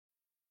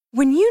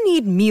When you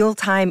need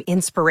mealtime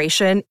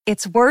inspiration,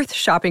 it's worth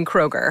shopping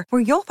Kroger,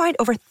 where you'll find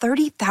over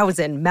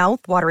 30,000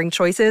 mouth-watering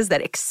choices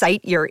that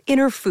excite your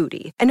inner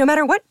foodie. And no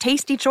matter what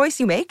tasty choice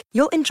you make,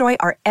 you'll enjoy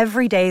our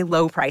everyday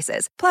low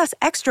prices, plus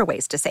extra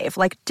ways to save,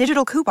 like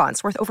digital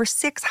coupons worth over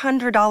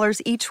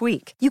 $600 each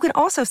week. You can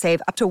also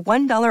save up to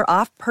 $1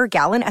 off per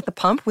gallon at the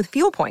pump with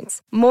fuel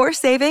points. More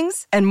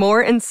savings and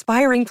more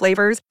inspiring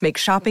flavors make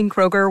shopping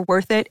Kroger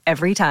worth it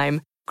every time.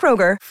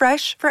 Kroger,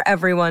 fresh for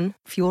everyone.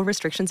 Fuel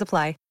restrictions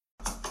apply.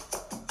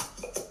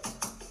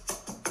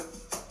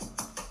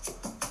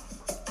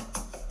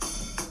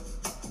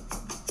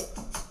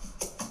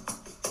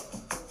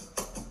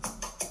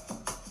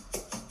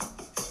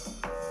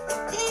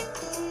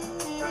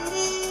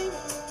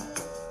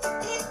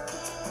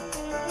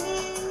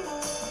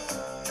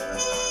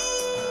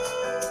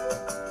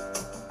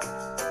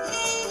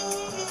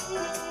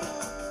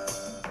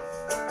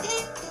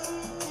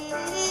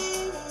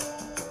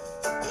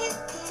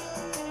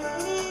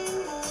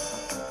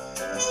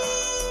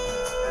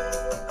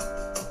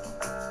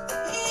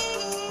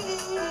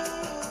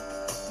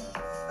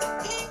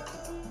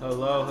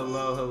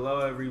 Hello,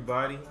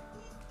 everybody.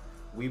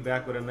 We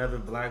back with another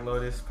Black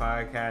Lotus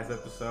podcast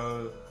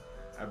episode.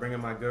 I bring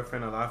in my good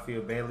friend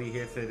Alafia Bailey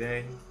here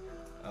today.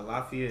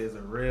 Alafia is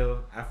a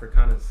real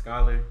Africana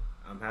scholar.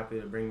 I'm happy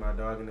to bring my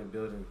dog in the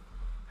building.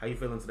 How you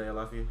feeling today,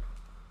 Alafia?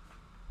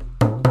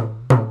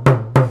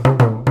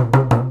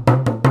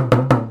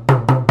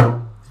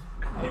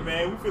 Hey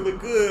man, we feeling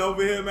good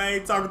over here,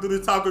 man. Talking through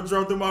the talker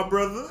drum to my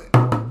brother.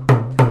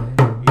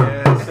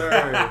 Yes,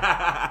 sir.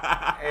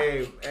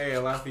 Hey,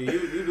 Alafia,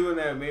 you doing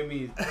that made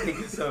me think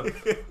of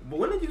something. But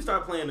when did you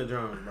start playing the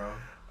drums, bro?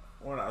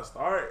 When I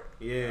start?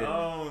 Yeah.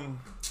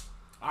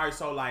 Alright,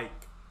 so like,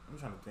 I'm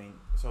trying to think.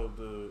 So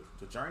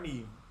the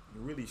journey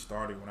really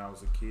started when I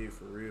was a kid,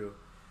 for real.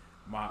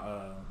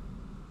 My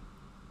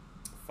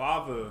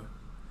father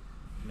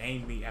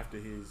named me after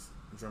his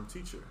drum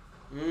teacher.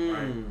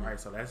 Right.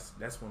 So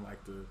that's when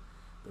like the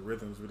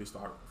rhythms really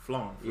start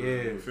flowing.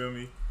 You feel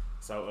me?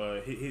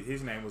 So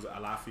his name was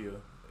Alafia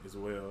as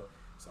well.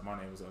 So my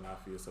name was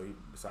Alafia. So he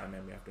decided to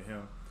name me after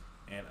him.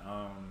 And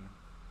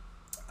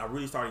I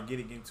really started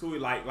getting into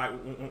it. Like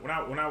when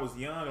I was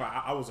young, like,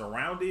 I was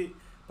around it,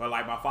 but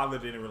like my father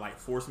didn't really like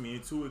force me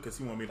into it because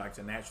he wanted me like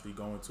to naturally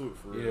go into it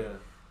for real. Yeah.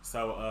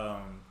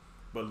 So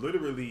but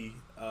literally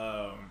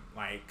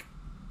like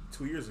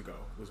 2 years ago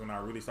was when I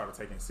really started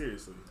taking it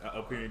seriously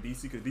up here in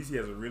DC, because DC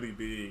has a really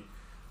big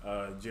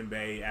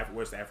djembe,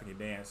 West African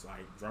dance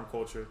like drum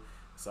culture.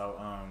 So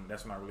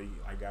that's when I really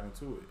like got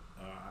into it.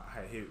 I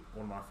had hit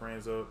one of my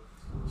friends up.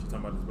 She talking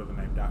about this brother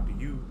named Dr.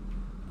 U,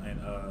 and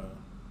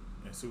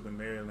in Southern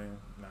Maryland.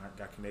 And I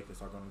got connected,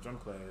 so I got in drum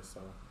class. So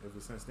ever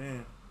since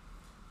then,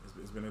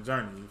 it's been a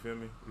journey. You feel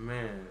me?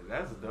 Man,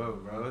 that's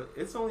dope, bro.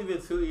 It's only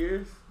been 2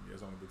 years. Yeah,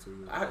 it's only been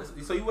 2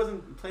 years. So you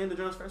wasn't playing the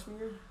drums freshman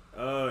year?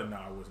 No,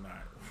 I was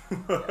not.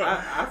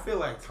 I feel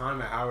like time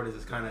at Howard has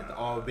just kind of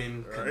all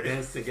been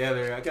condensed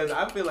together, because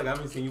I feel like I've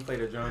been seeing you play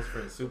the drums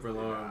for super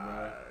long,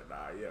 bro.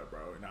 Bro.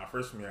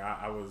 Freshman year,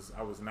 I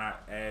was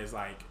not as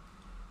like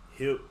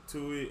hip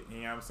to it.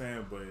 You know what I'm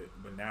saying?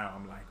 But now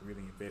I'm like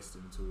really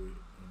invested into it.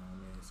 You know what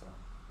I mean?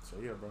 So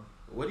yeah, bro.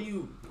 What do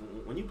you,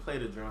 when you play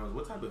the drums,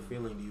 what type of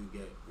feeling do you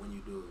get when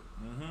you do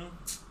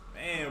it?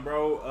 Man,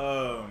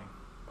 bro.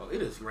 Oh, it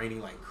is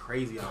raining like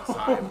crazy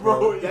outside,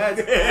 bro.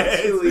 That's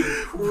actually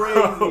crazy.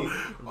 Bro.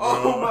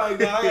 Oh my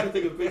god, I gotta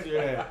take a picture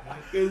of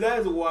that, because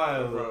that's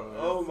wild. Bro,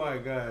 oh my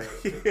god.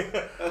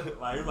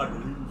 Like it's like a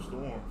huge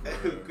storm.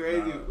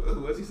 Crazy.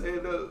 What's he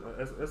saying though?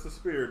 That's a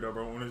spirit though,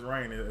 bro. When it's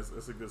raining,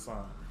 it's a good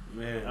sign.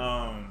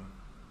 Man.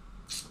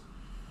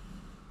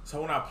 So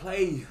when I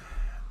play,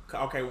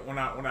 okay, when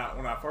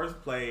I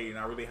first played and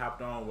I really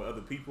hopped on with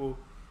other people,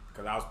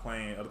 because I was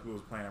playing, other people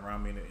was playing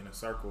around me in a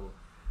circle.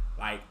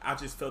 Like, I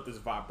just felt this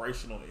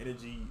vibrational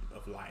energy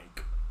of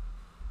like,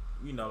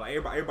 you know, like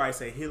everybody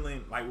say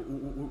healing, like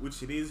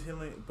which it is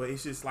healing, but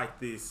it's just like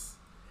this.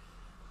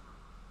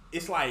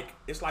 It's like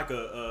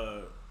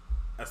a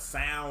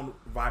sound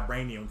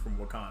vibranium from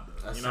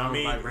Wakanda. You know what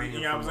I mean?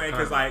 You know what I'm saying?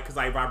 Because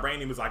like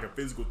vibranium is like a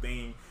physical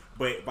thing,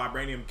 but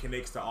vibranium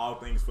connects to all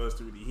things for us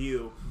to really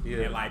heal. Yeah.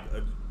 And like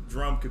a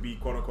drum could be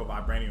quote unquote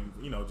vibranium,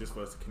 you know, just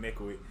for us to connect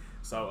with.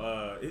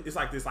 So it's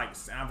like this like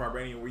sound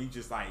vibranium where you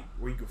just like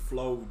where you can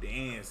flow,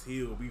 dance,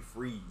 heal, be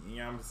free. You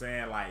know what I'm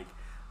saying? Like,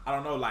 I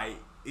don't know, like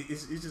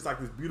it's just like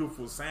this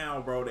beautiful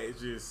sound, bro. That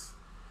it's just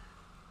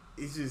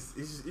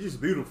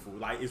beautiful.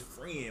 Like, it's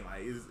freeing.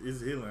 Like, it's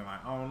healing.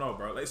 Like, I don't know,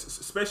 bro. Like,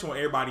 especially when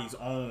everybody's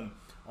on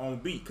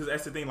beat, because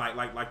that's the thing.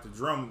 Like the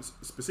drums,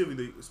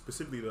 specifically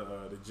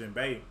the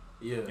djembe,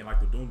 yeah, and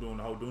like the dundun,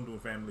 the whole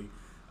dundun family.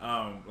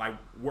 Like,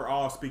 we're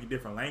all speaking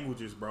different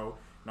languages, bro.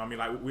 You know what I mean?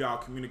 Like, we all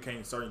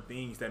communicating certain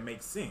things that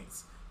make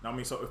sense. You know what I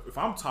mean? So if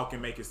I'm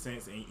talking making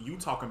sense and you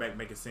talking back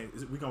making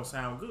sense, we gonna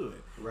sound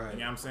good. Right.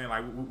 You know what I'm saying?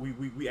 Like,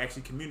 we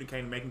actually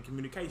communicating, making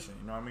communication.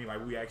 You know what I mean?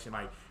 Like, we actually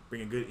like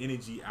bringing good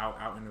energy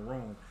out in the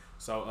room.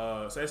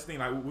 So that's the thing.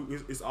 Like,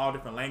 it's all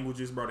different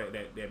languages, bro.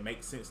 That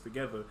make sense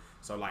together.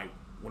 So like,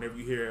 whenever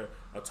you hear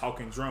a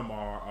talking drum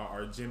or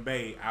a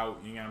djembe out,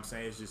 you know what I'm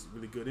saying, it's just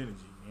really good energy.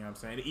 You know what I'm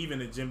saying? Even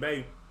the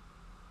djembe,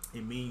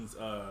 it means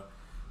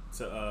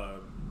to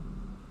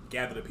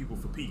gather the people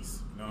for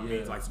peace. You know what I mean?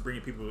 It's like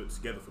bringing people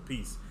together for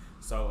peace.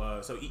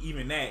 So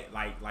even that,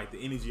 like the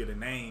energy of the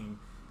name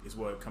is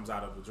what comes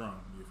out of the drum.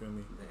 You feel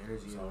me? The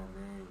energy of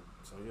the name.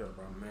 So yeah,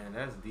 bro. Man,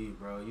 that's deep,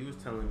 bro. You was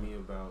telling me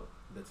about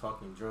the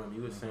talking drum.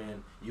 You was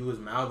saying you was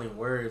mouthing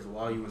words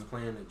while you was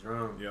playing the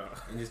drum. Yeah.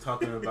 And just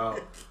talking about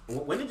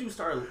when did you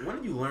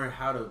learn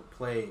how to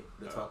play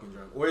the talking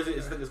drum? Or is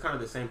it's kind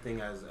of the same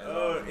thing as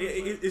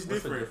it's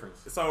what's different. The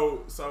difference?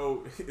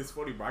 So it's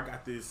funny, bro. I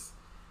got this.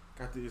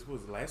 What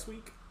was it, last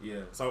week?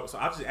 Yeah. So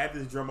I just added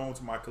this drum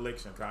onto my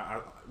collection. Cause I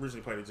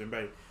originally played the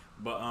djembe,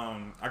 but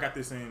I got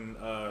this in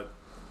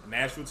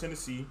Nashville,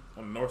 Tennessee,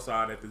 on the north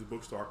side at this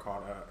bookstore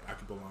called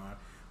Acubalon,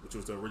 which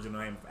was the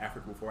original name of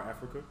Africa before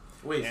Africa.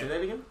 Wait, say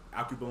that again?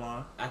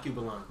 Acubalon.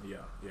 Acubalon. Yeah,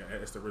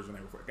 it's the original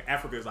name before.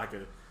 Africa is like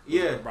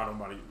brought on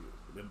by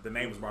the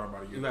name was brought on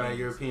by the Europeans. You got a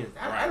European.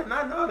 Right. I did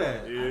not know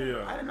that.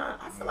 Yeah. I did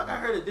not. I feel like I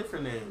heard a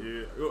different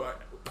name. Yeah.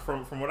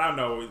 From what I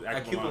know, it's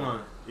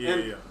Acubalon.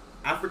 Yeah.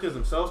 Africans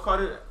themselves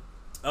called it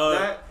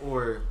that,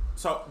 or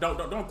so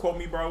don't quote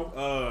me,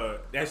 bro.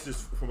 That's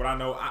just from what I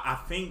know. I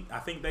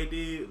think they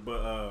did,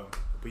 but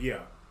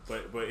yeah.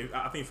 But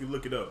I think if you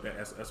look it up,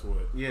 that's what.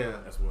 Yeah.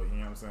 That's what, you know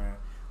what I'm saying.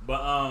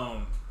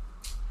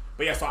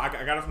 But yeah. So I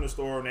got it from the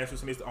store, Nashville,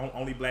 Tennessee, the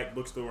only black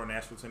bookstore in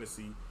Nashville,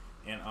 Tennessee,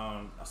 and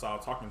I saw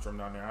a talking drum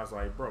down there. I was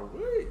like, bro,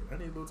 wait, I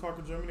need a little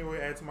talking drum anyway.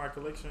 Add to my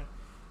collection,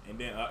 and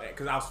then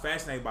because I was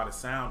fascinated by the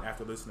sound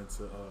after listening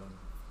to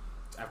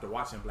after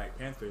watching Black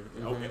Panther,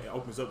 it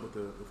opens up with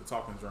the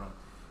talking drum,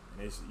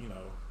 and it's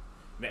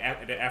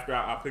after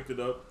I picked it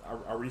up,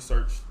 I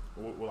researched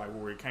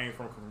where it came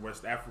from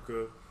West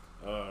Africa.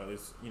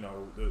 It's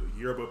the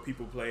Yoruba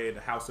people play it,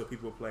 the Hausa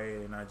people play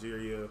it, in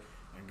Nigeria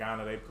and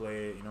Ghana they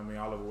play it. You know what I mean,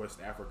 all over West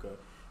Africa,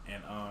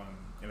 and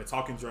the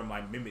talking drum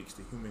like mimics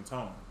the human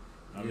tone.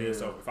 You know what I mean,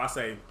 so if I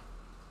say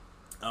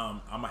I'm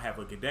gonna have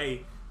a good day,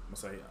 I'm gonna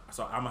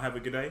say I'm gonna have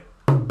a good day.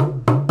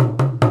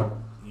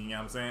 You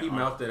know what I'm saying? He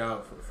mouthed it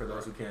out for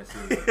those who can't see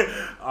it.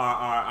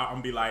 I'm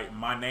gonna be like,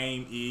 my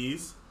name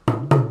is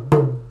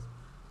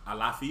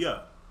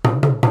Alafia.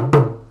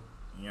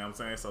 You know what I'm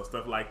saying? So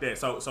stuff like that.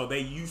 So they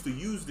used to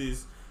use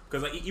this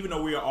because even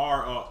though we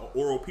are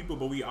oral people,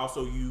 but we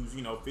also use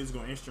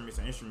physical instruments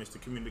and instruments to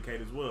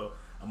communicate as well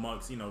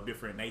amongst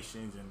different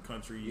nations and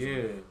countries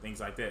and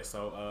things like that.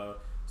 So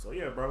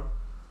yeah, bro.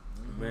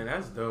 Man,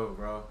 that's dope,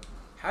 bro.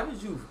 How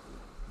did you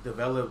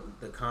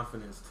develop the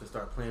confidence to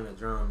start playing the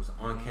drums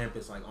on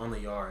campus, like on the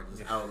yard,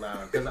 just out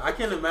loud? Because I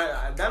can't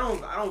imagine.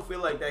 I don't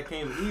feel like that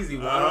came easy.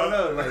 But I don't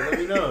know. Like, let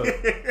me know.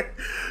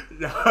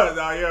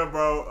 Yeah,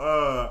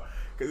 bro.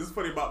 Because it's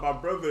funny about my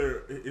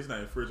brother. His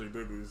name is Frederick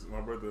Douglass.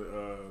 My brother,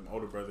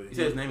 older brother. You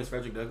said his name is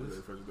Frederick Douglass?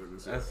 Yeah, Frederick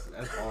Douglass. That's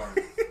hard.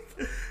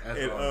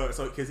 That's hard.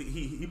 So because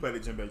he played the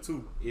djembe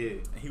too. Yeah.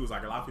 And he was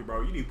like, Alafia,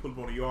 bro, you need to pull up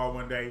on the yard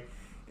one day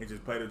and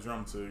just play the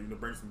drum to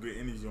bring some good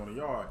energy on the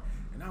yard.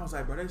 And I was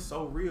like, bro, that's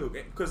so real.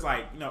 Because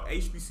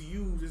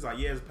HBCUs is like,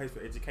 it's a place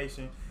for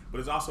education, but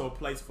it's also a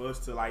place for us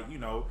to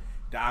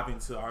dive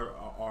into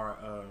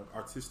our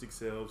artistic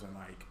selves, and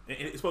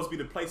it's supposed to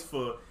be the place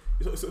for.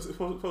 It's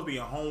supposed to be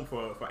a home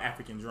for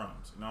African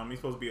drums. You know what I mean?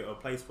 It's supposed to be a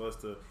place for us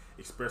to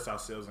express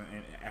ourselves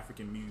in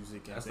African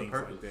music and things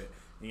like that.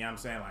 You know what I'm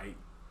saying? Like,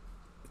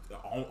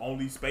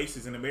 only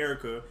spaces in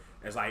America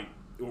as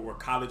where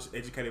college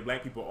educated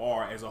black people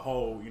are as a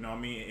whole. You know what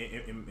I mean?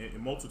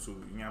 In multitude.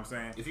 You know what I'm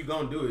saying? if you're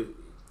gonna do it,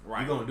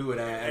 right, you're gonna do it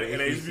at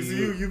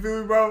HBCU. You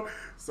feel me, bro?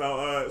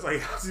 So it's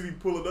like I see me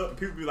pull it up, and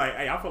people be like,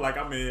 "Hey, I feel like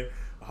I'm in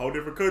a whole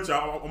different country.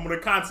 I'm on a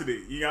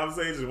continent." You know what I'm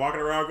saying? Just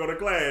walking around, go to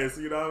class.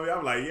 You know what I mean?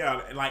 I'm like,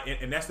 yeah,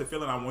 and that's the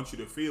feeling I want you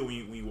to feel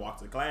when you walk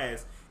to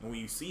class and when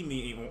you see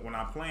me when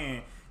I'm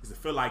playing. Is to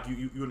feel like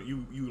you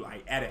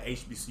like at an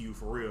HBCU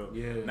for real.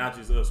 Yeah. Not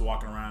just us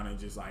walking around and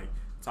just like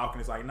talking.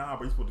 It's like, nah,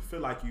 but you're supposed to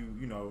feel like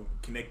you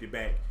connected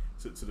back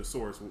to the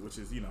source, which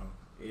is the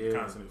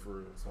continent for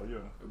real. So yeah,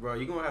 bro,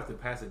 you're gonna have to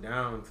pass it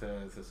down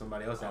to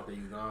somebody else after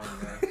you're gone,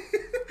 man.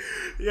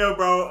 Yeah,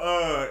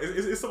 bro.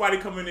 It's somebody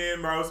coming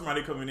in, bro.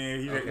 Somebody coming in.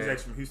 He's actually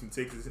from Houston,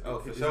 Texas.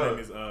 His name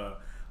is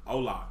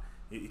Ola.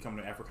 He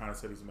coming to Africana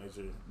Studies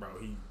major, bro.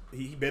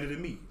 He better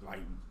than me.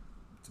 Like,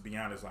 to be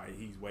honest, like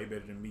he's way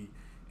better than me.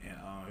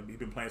 And he's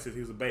been playing since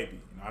he was a baby.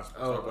 I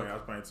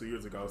was playing 2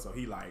 years ago. So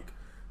he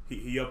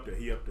up there.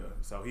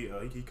 So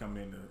he come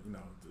in to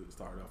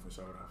start off and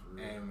show it off. For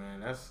real. Hey man,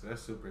 that's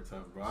super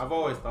tough, bro. I've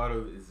always thought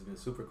it's been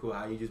super cool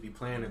how you just be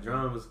playing the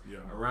drums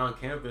around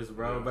campus,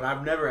 bro. Yeah. But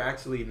I've never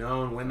actually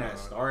known when that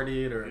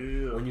started or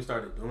when you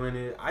started doing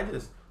it. I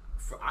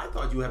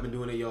thought you had been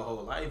doing it your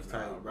whole life,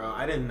 type, bro.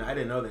 I didn't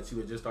know that you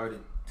had just started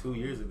 2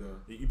 years ago.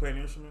 You play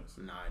any instruments?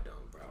 No, I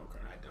don't, bro. Okay.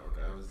 I don't.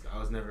 Okay. I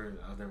was never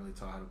really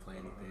taught how to play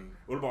anything.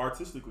 What about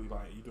artistically?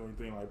 Like, you do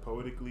anything like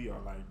poetically or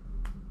like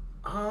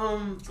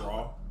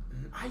draw?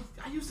 I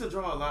used to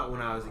draw a lot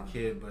when I was a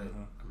kid, but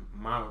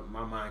my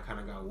mind kind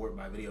of got warped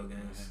by video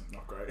games.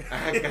 Okay.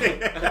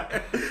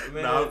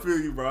 Man, I feel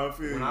you, bro. I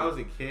feel you. When I was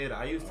a kid,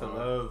 I used to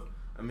love.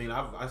 I mean,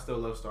 I still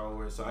love Star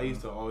Wars, so I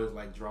used to always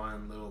like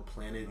drawing little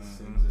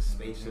planets and the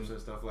spaceships and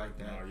stuff like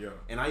that. Yeah.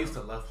 And I used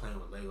to love playing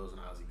with Legos when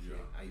I was a kid.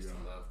 I used to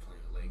love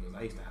playing with Legos.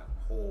 I used to have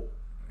a whole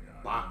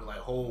box, like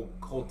whole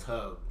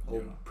tub,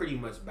 pretty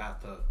much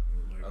bathtub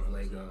of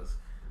Legos.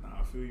 Nah,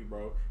 I feel you,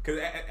 bro. Cause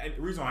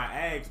the reason why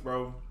I asked,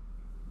 bro,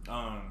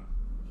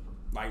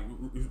 like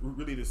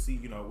really to see,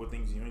 you know, what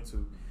things you're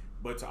into,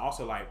 but to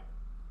also like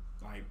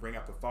bring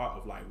up the thought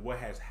of like what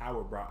has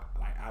Howard brought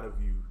like out of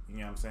you. You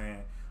know what I'm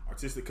saying?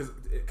 Artistic,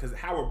 because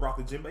Howard brought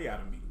the djembe out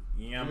of me.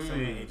 You know what I'm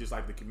saying? And just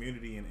like the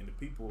community and the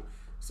people.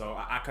 So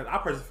I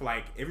personally feel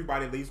like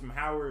everybody leaves from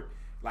Howard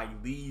like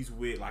leaves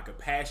with like a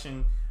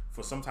passion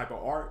for some type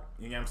of art.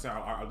 You know what I'm saying?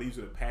 Or leaves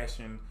with a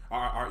passion,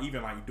 or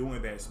even like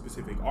doing that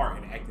specific art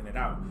and acting it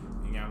out.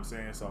 You know what I'm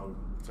saying? So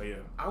yeah.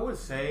 I would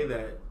say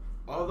that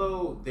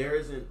although there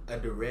isn't a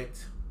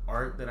direct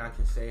art that I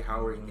can say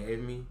Howard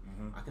gave me,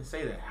 I can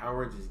say that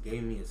Howard just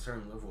gave me a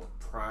certain level of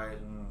pride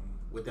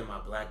within my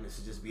blackness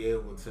to just be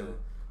able to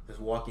just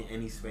walk in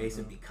any space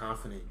and be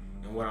confident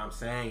in what I'm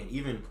saying, and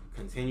even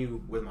continue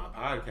with my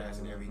podcast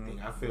and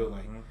everything. I feel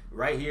like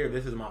right here,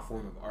 this is my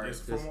form of art.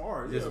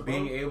 Just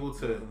being able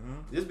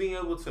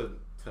to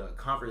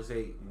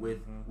conversate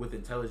with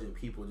intelligent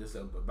people, just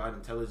about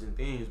intelligent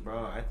things,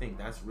 bro. I think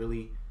that's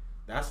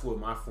what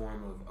my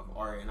form of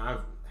art. And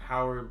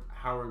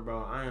Howard,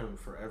 bro, I am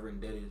forever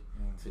indebted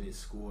to this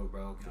school,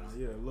 bro.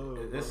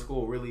 This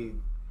school really,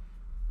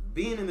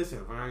 being in this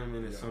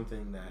environment is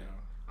something that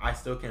I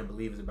still can't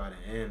believe is about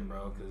to end,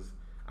 bro. Because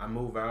I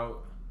move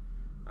out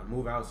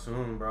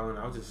soon, bro. And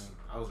I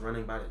was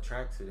running by the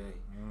track today,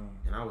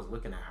 and I was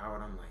looking at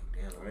Howard. I'm like,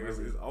 damn,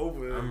 it's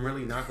over. I'm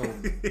really not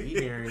gonna be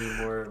here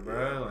anymore,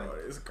 bro. Like,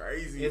 it's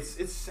crazy.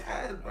 It's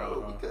sad,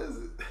 bro, because.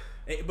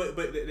 But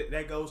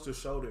that goes to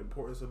show the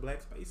importance of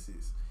black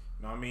spaces.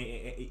 You know what I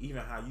mean? And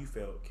even how you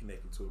felt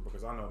connected to it.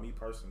 Because I know me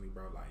personally,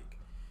 bro, like,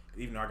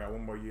 even though I got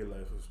one more year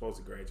left, I was supposed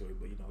to graduate,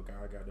 but, you know,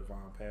 God got a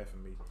divine path for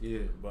me.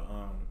 Yeah.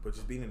 But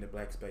just being in the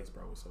black space,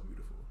 bro, was so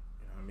beautiful.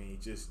 You know what I mean?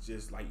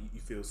 Just like, you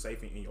feel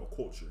safe in your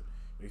culture.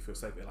 You feel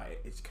safe,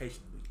 like,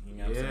 educationally. You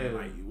know what I'm saying?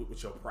 Like,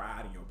 with your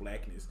pride and your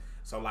blackness.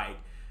 So, like,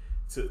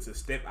 to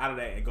step out of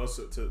that and go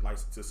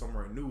to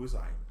somewhere new, it's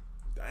like,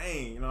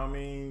 dang, you know what I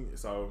mean?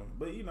 So,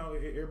 but, you know,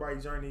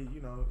 everybody's journey, you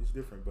know, is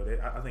different. But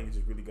I think it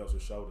just really goes to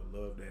show the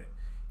love that,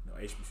 you know,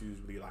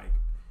 HBCUs really, like,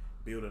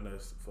 building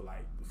us for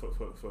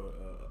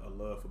a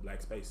love for black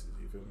spaces.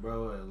 You feel me?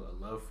 Bro,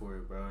 a love for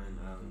it, bro. And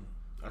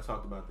I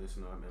talked about this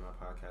in my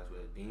podcast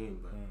with Dean,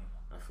 but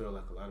I feel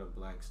like a lot of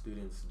black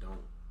students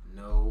don't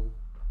know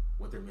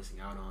what they're missing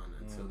out on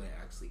until they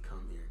actually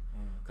come here.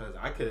 Because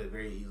I could have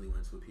very easily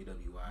went to a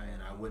PWI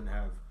and I wouldn't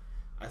have.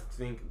 I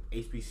think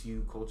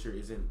HBCU culture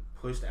isn't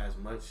pushed as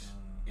much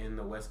in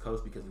the West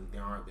Coast because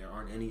there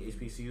aren't any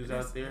HBCUs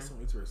out there. That's so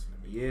interesting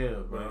to me. Yeah,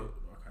 bro.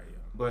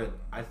 But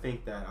I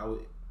think that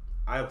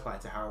I applied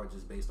to Howard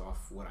just based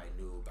off what I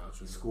knew about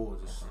the school,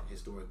 just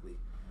historically.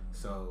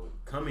 So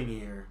coming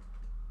here,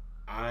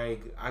 I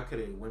could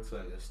have went to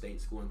like a state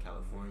school in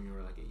California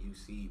or like at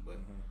UC, but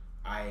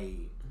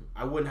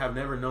I wouldn't have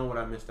never known what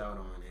I missed out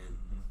on, and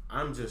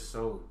I'm just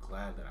so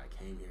glad that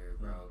I came here,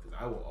 bro, because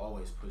I will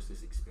always push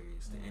this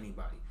experience to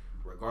anybody,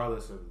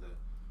 regardless of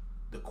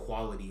the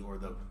quality or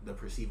the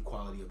perceived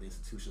quality of the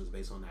institutions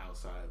based on the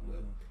outside.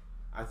 But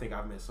I think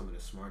I've met some of the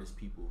smartest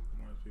people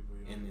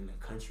in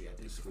the country at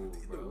this school,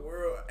 bro. In the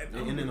world.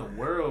 And in the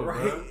world,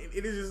 right? Bro.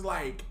 It is just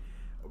like,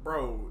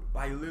 bro,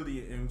 like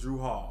literally in Drew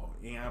Hall,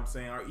 you know what I'm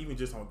saying? Or even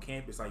just on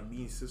campus, like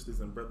meeting sisters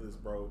and brothers,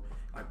 bro.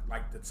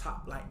 Like the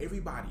top, like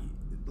everybody,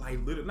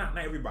 like literally, not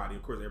everybody,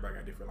 of course, everybody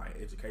got different like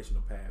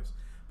educational paths,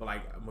 but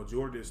like a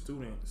majority of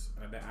students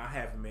that I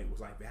have met was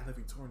like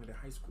valedictorian at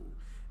high school.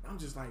 And I'm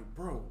just like,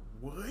 bro,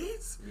 what?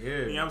 Yeah.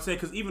 You know what I'm saying?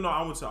 Because even though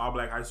I went to all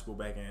black high school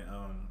back in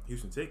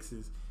Houston,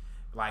 Texas,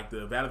 like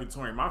the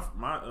valedictorian, my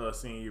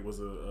senior year was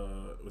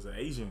an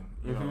Asian,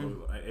 you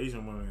know, an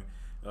Asian woman,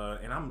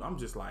 and I'm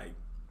just like,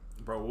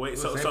 bro, wait.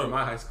 So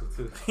my high school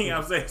too. You know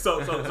what I'm saying? So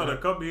to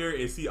come here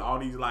and see all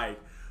these like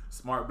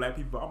smart black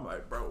people, I'm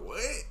like, bro,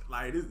 what?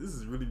 Like this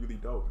is really, really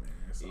dope, man.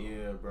 So.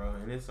 Yeah, bro,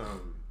 and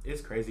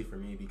it's crazy for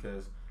me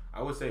because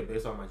I would say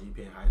based on my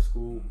GPA in high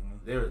school,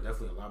 there were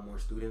definitely a lot more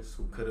students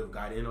who could have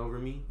got in over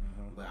me,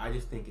 but I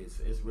just think it's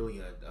really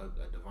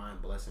a divine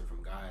blessing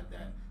from God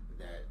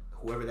that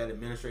whoever that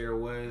administrator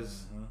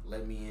was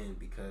let me in,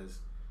 because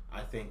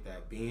I think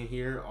that being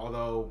here,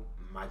 although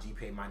my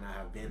GPA might not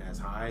have been as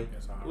high,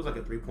 it was like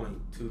a 3.2,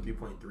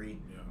 3.3,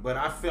 but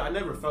I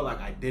never felt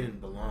like I didn't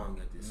belong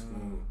at this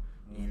school.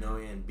 You know,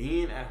 and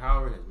being at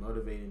Howard has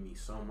motivated me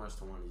so much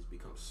to want to just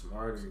become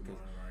smarter. Because,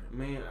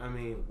 man, I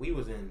mean, we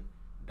was in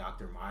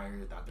Dr.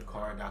 Myers, Dr.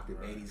 Carr, Dr.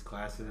 Beatty's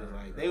classes.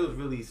 Like, they was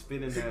really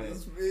spitting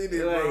that.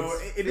 Bro.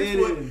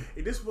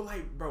 And this what,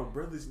 like, bro,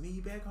 brothers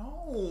need back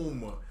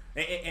home.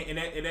 And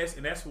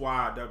that's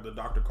why the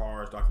Dr.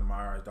 Carrs, Dr.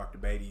 Myers, Dr.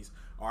 Beatty's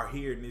are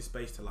here in this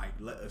space to, like,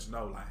 let us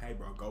know, like, hey,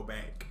 bro, go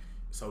back.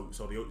 so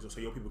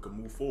your people can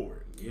move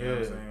forward. You know what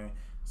I'm saying?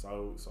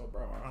 So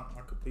bro,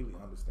 I completely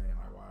understand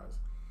like why it's,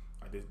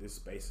 like this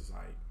space is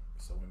like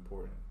so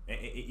important, and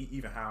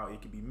even how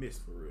it can be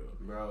missed for real,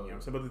 bro. You know what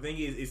I'm saying? But the thing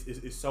is,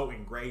 it's so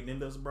ingrained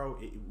in us, bro.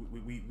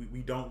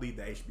 We don't leave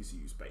the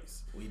HBCU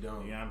space. We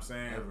don't. You know what I'm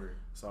saying? Ever.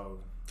 So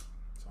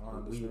I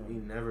understand. We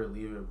never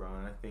leave it, bro.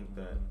 And I think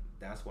that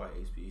that's why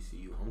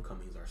HBCU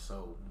homecomings are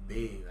so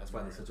big. That's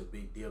why they're such a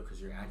big deal,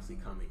 because you're actually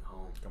coming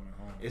home.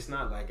 It's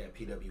not like at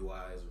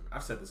PWIs.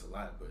 I've said this a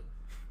lot, but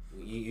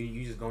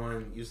you just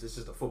going. It's just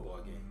a football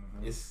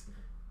game.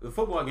 The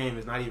football game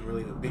is not even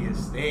really the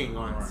biggest thing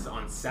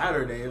on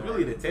Saturday. It's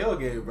really the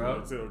tailgate,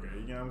 bro. The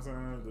tailgate, you know what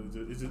I'm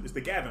saying? It's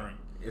the gathering.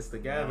 It's the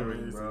gathering,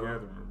 bro. It's the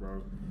gathering,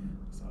 bro.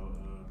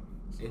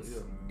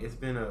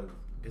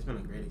 It's been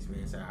a great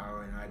experience at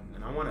Howard,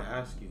 and I want to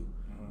ask you,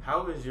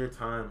 how was your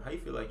time? How you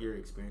feel like your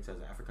experience as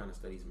an Africana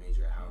Studies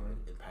major at Howard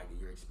impacted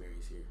your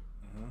experience here?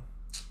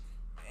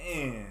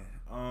 Man,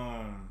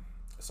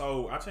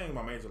 so I changed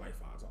my major like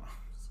 5 times.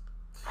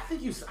 I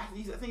think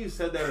you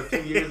said that a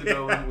few years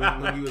ago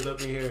when you was up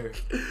in here.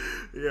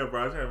 Yeah,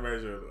 bro, I changed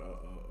major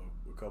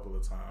a couple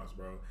of times,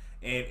 bro.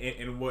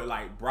 And what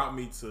like brought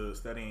me to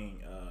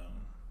studying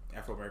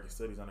Afro-American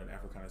Studies under the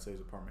Africana Studies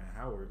Department at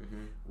Howard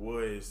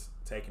was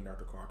taking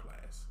Dr. Carr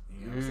class.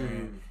 You know what I'm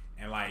saying?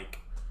 And like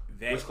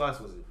that. Which class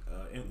was it?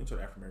 Into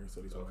the African-American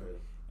Studies. Okay.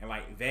 And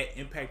like that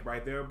impact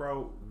right there,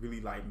 bro, really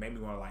like made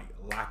me want to like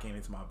lock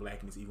into my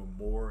blackness even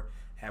more,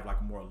 have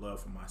like more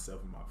love for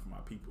myself and for my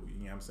people. You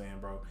know what I'm saying,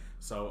 bro?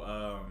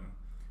 So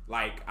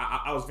like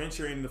I was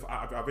venturing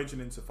I ventured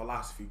into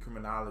philosophy,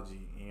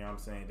 criminology, you know what I'm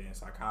saying, then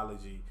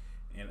psychology,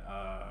 and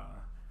I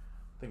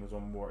think it was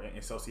one more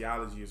in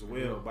sociology as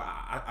well. But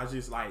I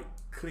just like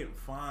couldn't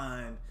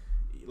find,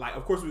 like,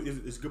 of course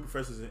it's good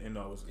professors in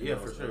those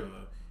for sure. In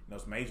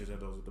those majors and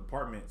those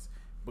departments,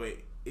 but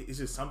it's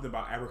just something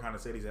about Africana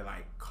Studies that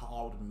like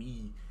called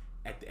me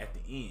at the end.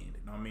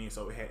 You know what I mean?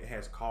 So it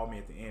has called me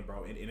at the end,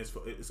 bro, and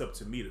it's up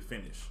to me to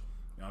finish.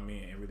 You know what I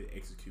mean? And really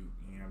execute.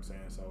 You know what I'm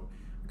saying? So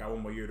I got one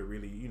more year to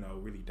really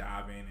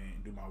dive in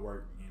and do my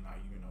work and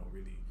like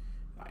really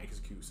like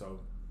execute. So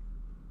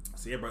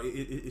yeah, bro,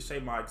 it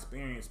shaped my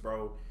experience,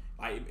 bro.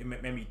 Like it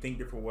made me think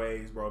different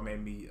ways, bro. It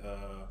made me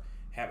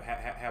have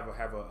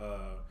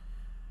a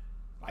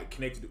like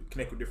connect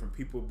with different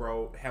people,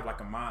 bro. Have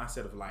like a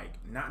mindset of like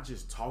not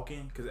just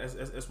talking, because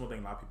that's one thing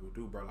a lot of people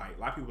do, bro. Like a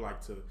lot of people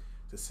like to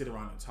sit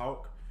around and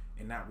talk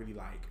and not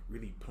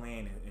really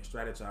plan and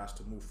strategize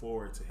to move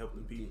forward to help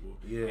the people.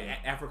 Yeah.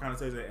 Africana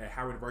Studies at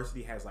Howard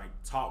University has like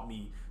taught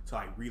me to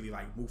like really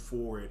like move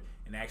forward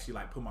and actually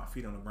like put my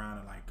feet on the ground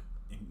and like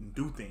and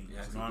do things. You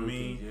know what I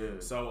mean?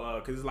 Things, So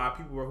because there's a lot of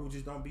people, bro, who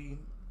just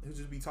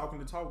be talking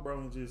to talk, bro,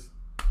 and just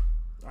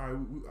all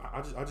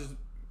right. I just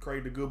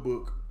created a good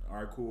book. All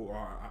right, cool.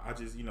 Or I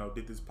just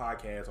did this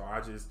podcast, or I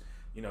just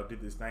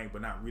did this thing,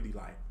 but not really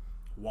like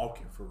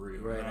walking for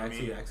real. Right. You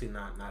know what Actually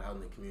not out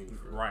in the community.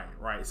 For real.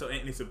 Right. So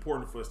and it's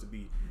important for us to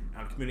be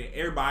out in the community.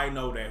 Everybody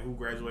know that who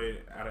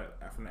graduated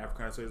from the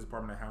African Studies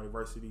Department at Howard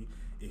University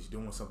is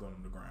doing something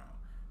on the ground.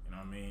 You know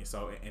what I mean?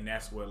 So and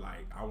that's what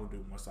like I would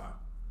do once I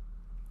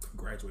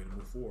graduate and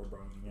move forward, bro.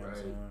 You know what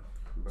I'm saying?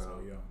 Bro,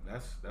 so, yeah.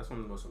 That's one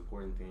of the most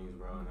important things,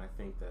 bro. And I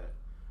think that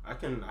I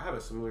have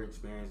a similar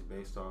experience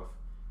based off.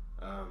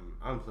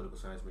 I'm a political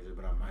science major,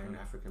 but I'm minor in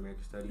African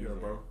American Studies. Yeah,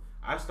 bro.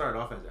 I started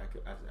off as an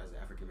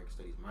African American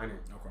Studies minor,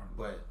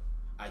 but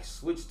I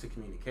switched to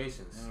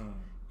communications.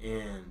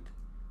 And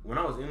when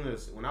I was in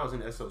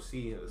the SOC,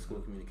 the School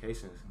of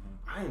Communications,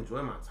 I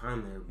enjoyed my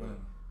time there. But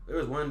there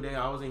was one day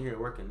I was in here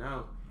working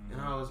out,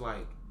 and I was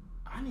like,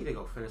 I need to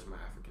go finish my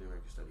African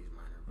American Studies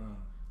minor,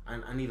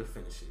 bro. I need to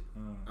finish it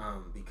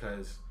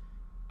because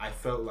I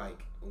felt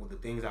like with the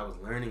things I was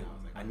learning, I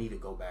was like, I need to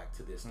go back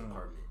to this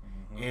department.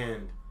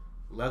 And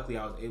luckily,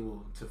 I was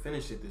able to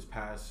finish it this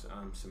past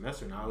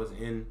semester. And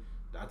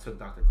I took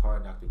Dr. Carr,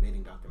 Dr.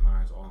 Bating, Dr.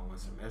 Myers all in one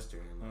semester.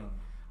 And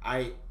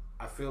like,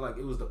 I feel like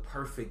it was the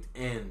perfect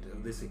end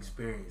of this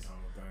experience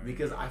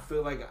because I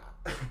feel like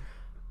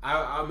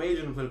I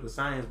majored in political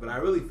science, but I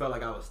really felt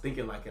like I was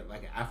thinking like an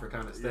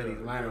Africana Studies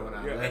minor when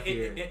I left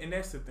here. And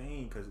that's the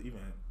thing, because even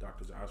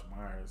Dr. Josh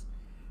Myers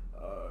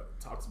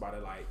talks about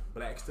it like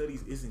Black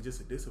Studies isn't just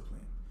a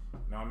discipline. You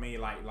know what I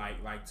mean?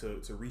 Like to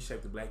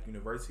reshape the Black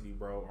university,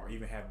 bro, or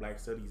even have Black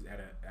Studies at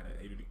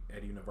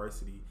a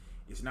university.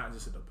 It's not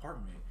just a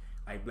department.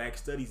 Like Black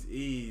Studies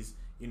is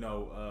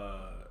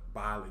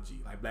biology.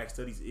 Like Black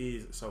Studies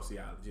is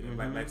sociology.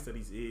 Black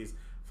Studies is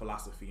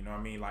philosophy. You know what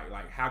I mean?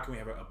 Like how can we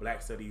have a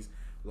Black Studies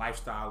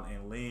lifestyle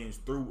and lens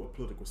through a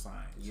political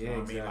science? You know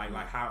what I mean?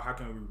 Like how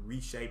can we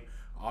reshape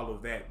all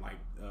of that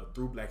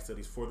through Black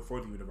Studies for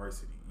the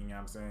university? You know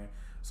what I'm saying?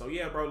 So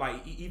yeah, bro.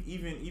 Like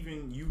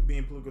even you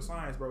being political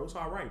science, bro, it's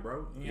all right,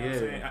 bro. You know what I'm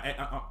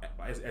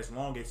saying? As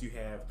long as you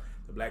have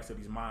the Black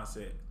Studies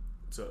mindset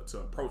to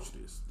approach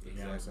this. You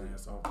know what I'm saying?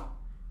 So,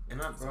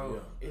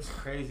 it's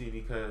crazy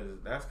because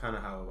that's kind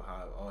of how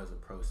I've always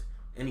approached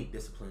any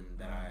discipline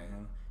that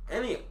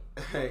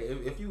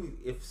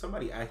if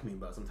somebody asks me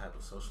about some type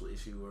of social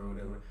issue or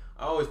whatever,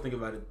 I always think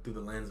about it through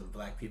the lens of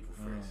black people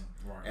first.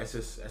 Right. That's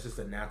just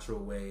a natural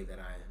way that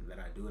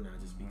I do it now,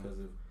 just because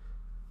of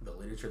the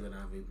literature that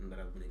I've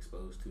been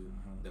exposed to,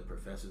 the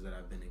professors that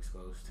I've been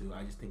exposed to.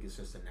 I just think it's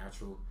just a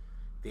natural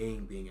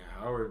thing being at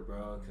Howard,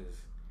 bro. Because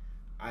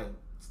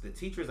the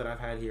teachers that I've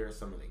had here are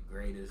some of the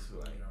greatest.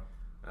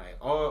 Like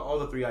all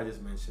the three I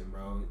just mentioned,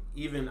 bro.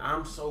 Even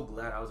I'm so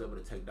glad I was able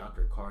to take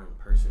Dr. Carr in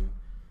person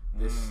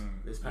this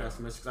past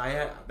semester.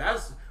 Cause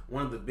that's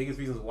one of the biggest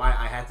reasons why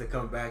I had to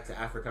come back to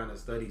Africana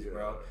Studies,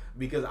 bro.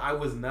 Because I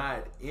was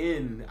not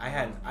in. I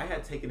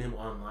had taken him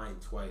online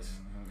twice.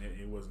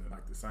 It wasn't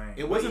like the same.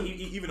 It wasn't,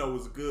 even though it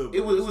was good.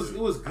 It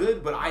was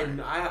good, but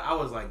I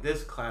was like,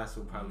 this class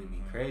will probably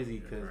be crazy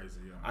because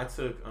I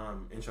took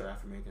Intro to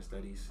African American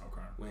Studies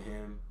with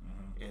him,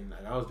 and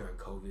that was during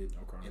COVID.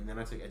 And then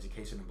I took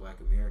Education in Black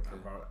America.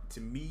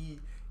 To me,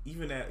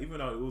 even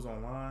though it was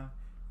online,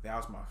 that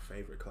was my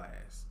favorite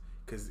class.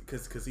 Cause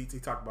he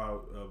talked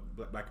about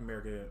Black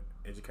American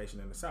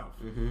education in the South.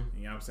 You know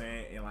what I'm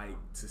saying? And like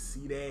to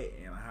see that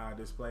and how it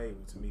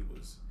displayed to me it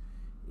was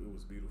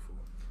beautiful.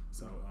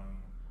 So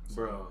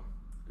bro,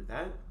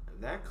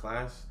 that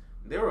class,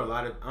 there were a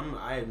lot of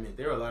I admit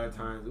there were a lot of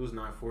times it was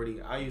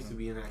 9:40. I used to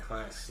be in that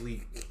class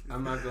sleep.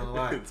 I'm not gonna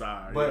lie.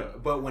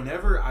 But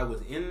whenever I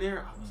was in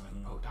there, I was like,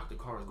 bro, Dr.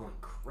 Carr is going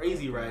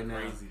crazy right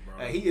now.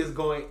 Bro. He is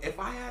going. If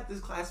I had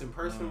this class in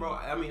person, bro,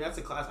 I mean that's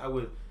a class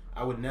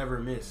I would never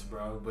miss,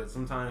 bro. But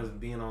sometimes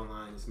being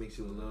online just makes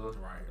you a little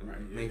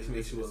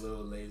makes you a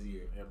little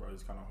lazier. Yeah, bro,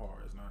 it's kind of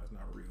hard. It's not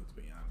real, to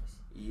be honest.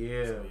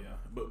 Yeah. So, yeah.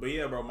 But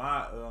yeah, bro,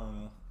 my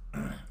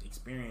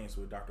experience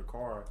with Dr.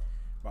 Carr,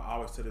 but I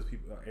always tell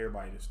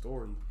everybody this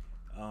story.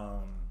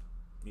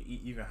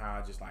 Even how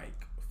I just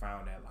like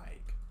found that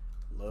like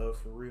love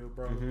for real,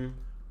 bro,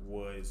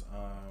 was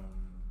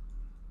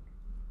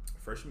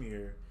freshman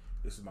year.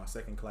 This was my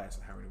second class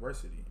at Howard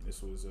University.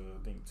 This was I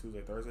think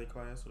Tuesday, Thursday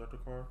class with Dr.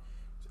 Carr.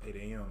 8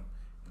 a.m.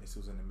 and this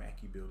was in the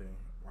Mackey building,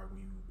 right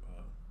when you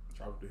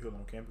drive up the hill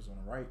on campus on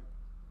the right,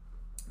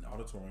 in the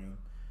auditorium.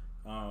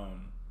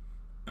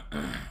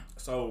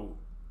 So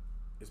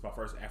it's my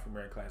first African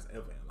American class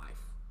ever in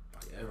life,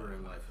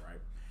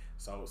 right?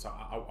 So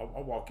I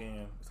walk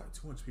in. It's like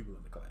 200 people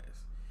in the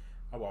class.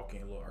 I walk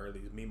in a little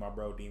early. It's me, my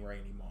bro, Dean Ray,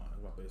 and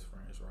Iman, my best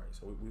friends, right?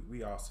 So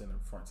we all sit in the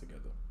front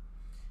together,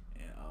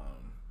 and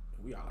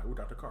we all like, where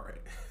Dr. Carr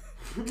at?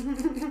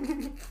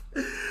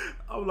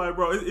 I was like,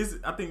 bro,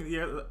 I think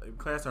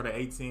class started at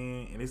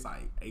 8:10 and it's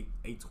like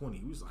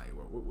 8:20. We was like,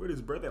 where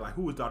this brother? Like,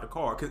 who is Dr.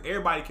 Carr? Because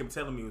everybody kept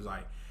telling me, it was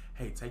like,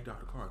 hey, take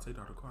Dr. Carr. I was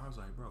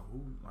like, bro,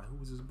 who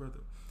is this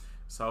brother?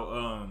 So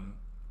I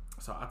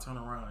turn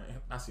around and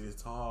I see this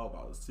tall,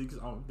 about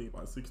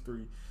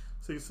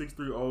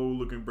 6'3" old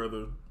looking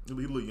brother. He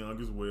look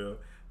young as well,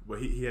 but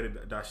he had a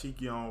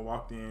dashiki on.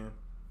 Walked in,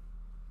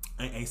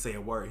 ain't say a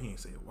word. He ain't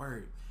say a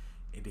word,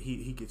 and then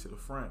he get to the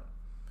front.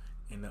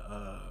 And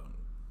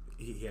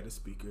he had a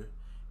speaker,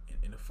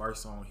 and the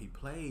first song he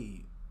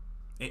played,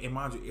 and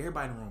mind you,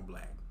 everybody in the room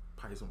black,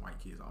 probably some white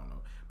kids, I don't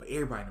know, but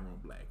everybody in the room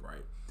black,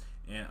 right?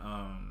 And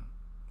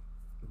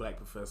black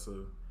professor,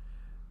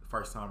 the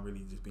first time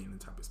really just being in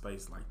the type of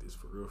space like this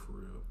for real.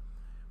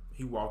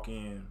 He walk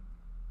in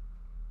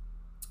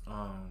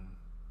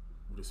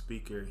with a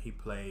speaker. He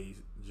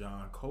plays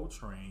John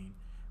Coltrane,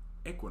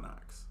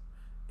 Equinox,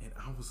 and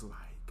I was like,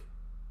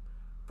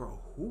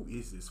 bro, who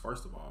is this?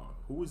 First of all,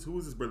 who is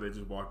this brother that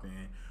just walked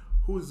in?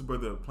 Who is this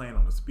brother playing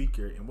on the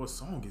speaker? And what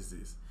song is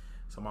this?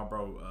 So my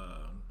bro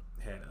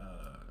had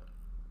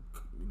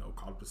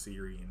called up the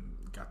Siri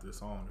and got to the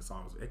song. The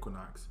song was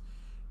Equinox,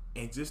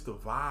 and just the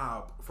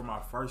vibe from my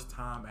first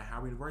time at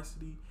Howard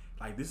University.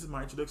 Like, this is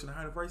my introduction to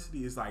Howard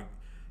University. It's like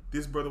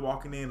this brother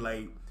walking in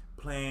late,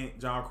 playing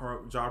John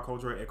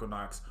Coltrane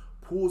Equinox,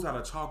 pulls out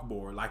a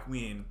chalkboard like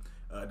when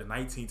the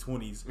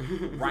 1920s,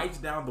 writes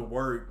down the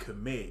word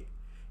commit.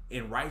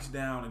 And writes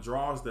down and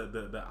draws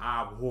the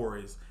eye of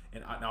Horus,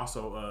 and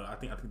also I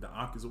think the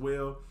Ankh as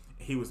well.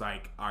 And he was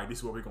like, all right, this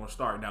is where we're gonna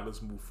start. Now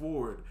let's move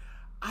forward.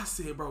 I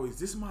said, bro, is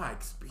this my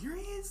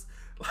experience?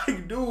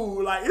 Like,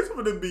 dude, like, it's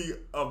gonna be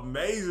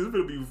amazing. It's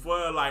gonna be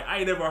fun. Like, I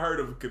ain't never heard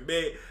of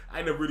Quebec. I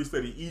ain't never really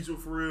studied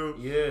Egypt for real.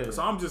 Yeah.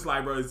 So I'm just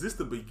like, bro, is this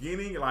the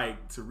beginning?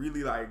 Like, to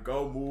really like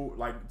go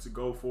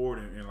forward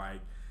and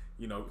like,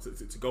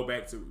 to go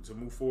back to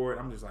move forward.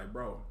 I'm just like,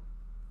 bro,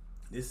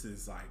 this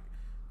is like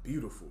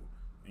beautiful.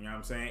 You know what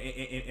I'm saying?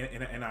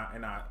 And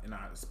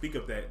I speak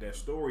of that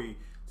story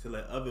to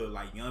let other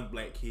like young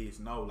black kids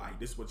know, like,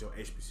 this is what your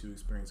HBCU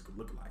experience could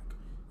look like.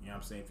 You know what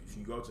I'm saying? If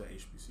you go to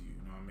HBCU,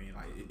 you know what I mean?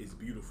 Like, it's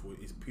beautiful.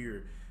 It's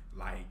pure,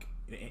 like,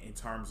 in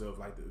terms of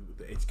like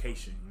the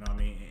education, you know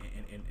what I mean?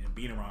 And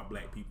being around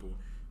black people,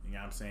 you know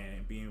what I'm saying?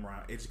 And being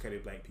around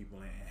educated black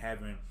people and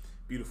having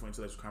beautiful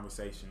intellectual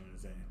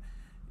conversations, and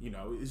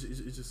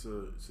it's just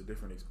a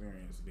different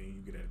experience than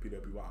you get at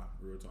PWI.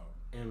 Real talk.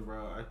 And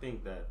bro, I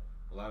think that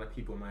a lot of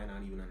people might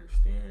not even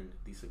understand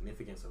the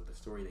significance of the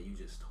story that you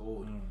just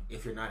told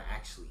if you're not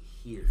actually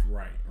here.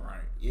 Right.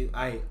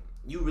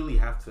 You really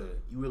have to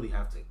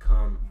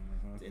come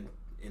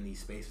in these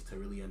spaces to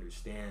really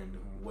understand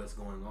what's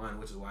going on,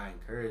 which is why I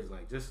encourage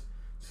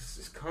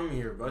just come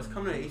here, bro. Just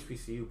come to the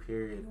HBCU.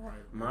 Period.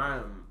 Right.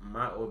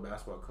 My old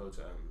basketball coach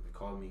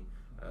called me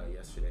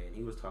yesterday, and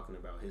he was talking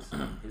about his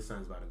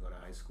son's about to go to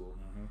high school,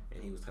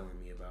 and he was telling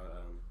me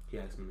about he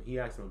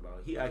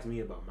asked me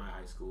about my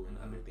high school and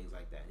other things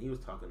like that. And he was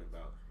talking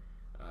about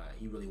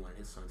he really wanted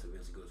his son to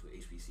eventually go to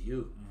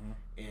HBCU,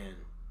 and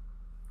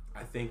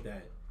I think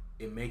that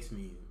it makes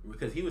me,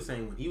 because he was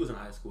saying when he was in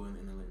high school in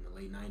the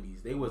late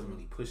 90s, they wasn't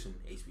really pushing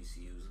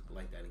HBCUs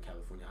like that in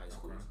California high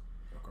schools,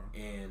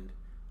 and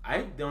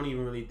I don't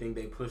even really think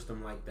they pushed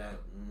them like that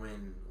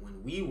when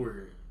we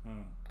were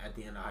at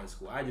the end of high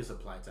school. I just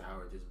applied to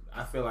Howard.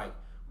 I feel like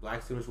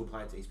black students who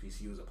applied to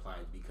HBCUs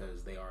applied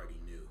because they already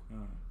knew.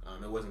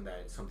 It wasn't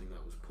that something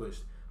that was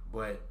pushed.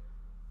 But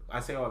I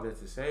say all that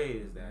to say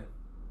is that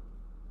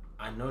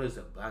I noticed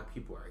that black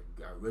people are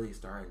really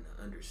starting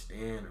to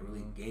understand, or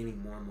really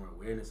gaining more and more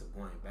awareness of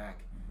going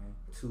back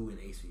to an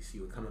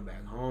HBCU and coming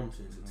back home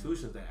to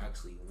institutions that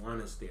actually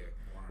want us there,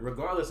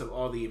 regardless of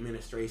all the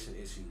administration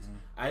issues.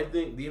 I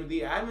think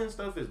the admin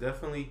stuff is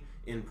definitely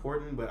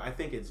important, but I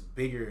think it's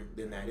bigger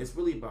than that. It's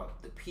really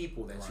about the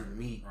people that you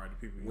meet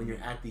when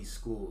you're at these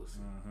schools.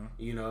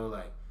 You know,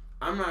 like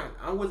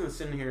I wasn't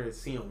sitting here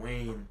seeing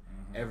Wayne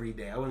every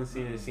day. I wasn't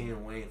sitting here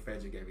seeing Wayne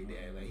Frederick every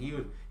day. Like he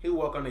would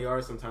walk on the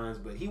yard sometimes,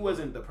 but he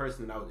wasn't the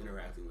person that I was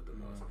interacting with the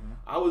most.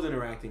 I was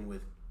interacting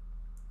with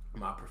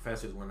my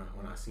professors when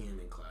I see him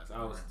in class.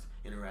 I was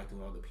interacting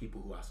with all the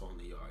people who I saw in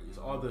the yard.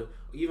 Just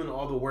even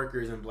all the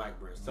workers in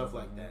Blackburn, stuff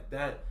like that.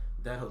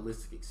 That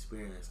holistic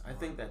experience. I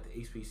think that the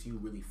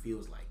HBCU really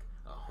feels like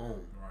a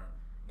home.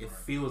 It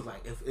feels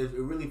like it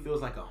really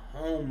feels like a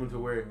home, to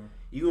where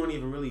you don't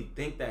even really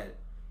think that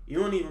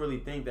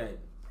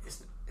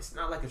it's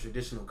not like a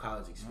traditional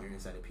college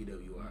experience at a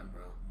PWI,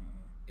 bro.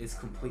 It's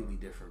completely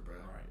different, bro.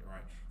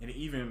 Right. And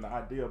even the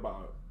idea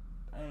about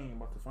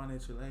the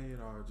financial aid,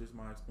 or just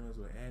my experience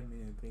with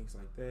admin and things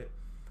like that.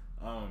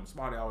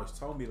 Somebody always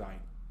told me, like,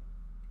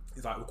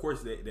 it's like, of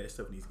course that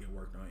stuff needs to get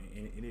worked on,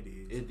 and it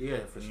is. Yeah,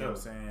 for sure. You know what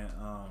I'm saying?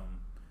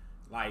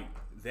 Like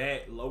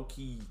that low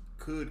key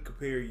could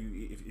compare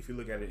you, if you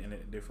look at it in a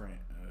different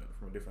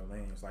from a different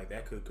lens. Like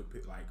that could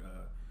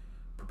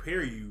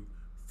prepare you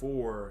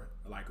for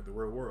like the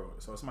real world.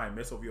 So if somebody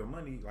mess up your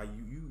money, like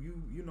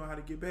you know how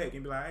to get back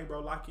and be like, hey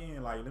bro, lock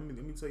in. Like let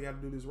me tell you how to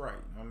do this right.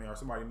 I mean, or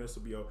somebody mess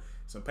up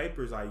some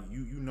papers, like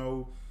you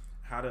know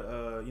how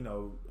to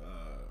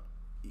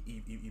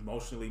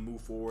emotionally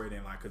move forward,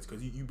 and like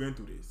because you've been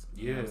through this.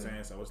 You know what I'm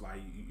saying? So it's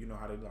like you know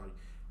how to like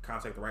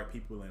contact the right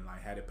people and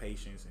like have the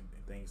patience and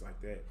things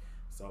like that.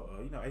 So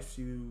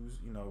HBCUs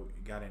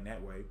got in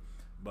that way,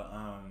 but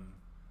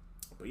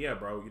yeah,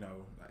 bro,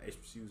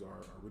 HBCUs are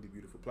a really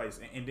beautiful place.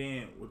 And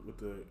then with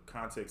the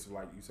context of,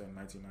 like you said,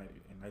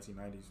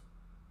 1990s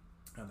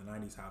and the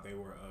 90s, how they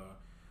were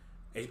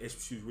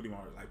HBCUs really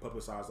weren't like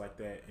publicized like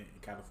that in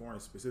California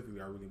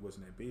specifically. I really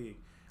wasn't that big.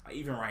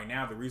 Even right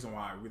now, the reason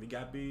why it really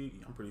got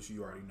big, I'm pretty sure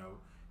you already know,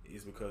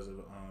 is because of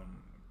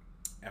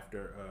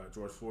after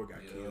George Floyd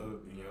got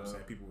killed. You know what I'm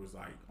saying? People was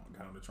like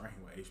got on the train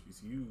with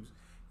HBCUs.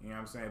 You know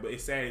what I'm saying? But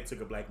it's sad it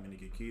took a black man to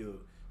get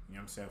killed. You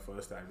know what I'm saying? For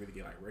us to really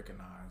get like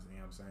recognized. You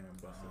know what I'm saying?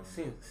 But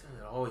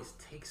it always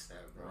takes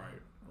that, bro.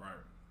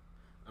 Right.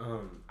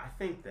 I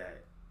think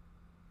that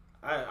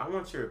I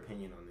want your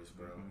opinion on this,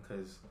 bro,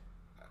 because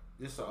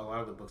just a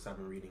lot of the books I've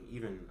been reading,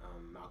 even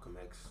Malcolm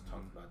X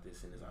talked about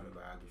this in his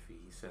autobiography.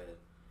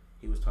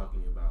 He was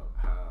talking about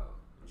how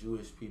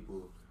Jewish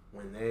people,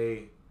 when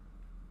they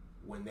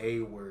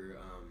were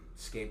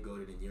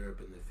scapegoated in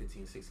Europe in the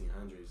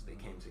 1600s, they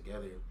came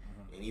together,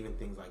 and even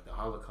things like the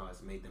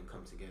Holocaust made them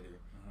come together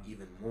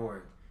even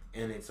more.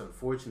 And it's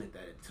unfortunate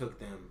that it took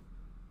them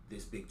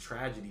this big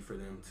tragedy for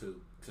them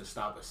to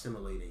stop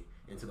assimilating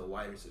into the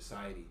wider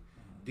society.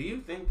 Do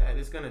you think that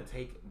it's going to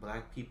take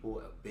black people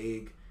a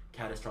big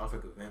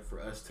catastrophic event for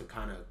us to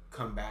kind of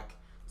come back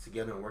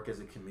together and work as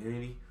a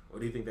community? Or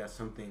do you think that's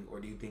something, or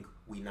do you think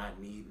we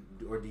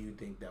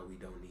think that we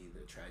don't need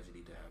the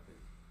tragedy to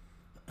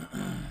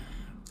happen?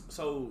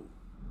 So,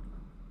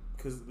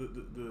 because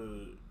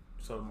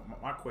so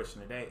my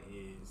question to that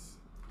is,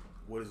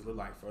 what does it look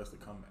like for us to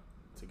come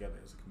together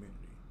as a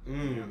community?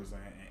 You know what I'm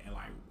saying? And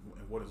like,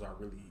 what is our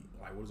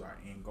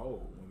end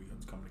goal when we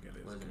come together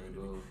as a community?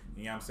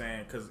 You know what I'm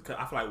saying? Because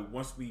I feel like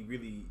once we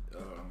really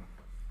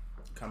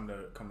come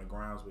to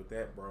grounds with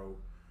that, bro,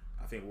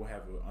 I think we'll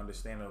have an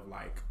understanding of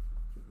like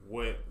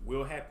what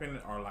will happen,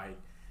 or like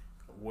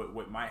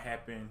what might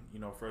happen,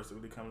 for us to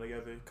really come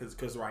together.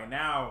 Because right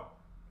now,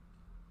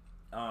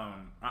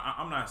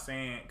 I'm not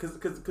saying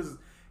because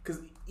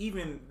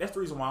even that's the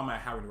reason why I'm at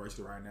Howard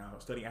University right now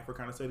studying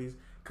Africana studies,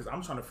 because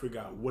I'm trying to figure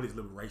out what is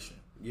liberation.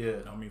 You know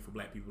what I mean, for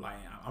black people. Like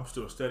I'm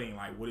still studying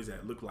like what does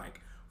that look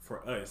like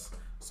for us.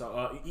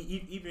 So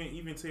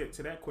even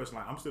to that question,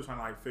 like I'm still trying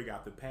to like figure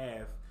out the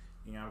path.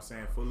 You know what I'm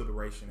saying, for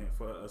liberation and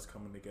for us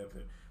coming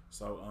together.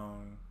 So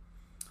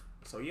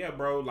yeah,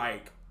 bro.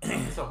 Like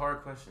it's a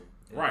hard question,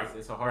 right?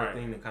 It's a hard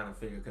thing to kind of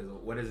figure, because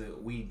what is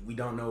it? We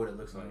don't know what it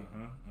looks like.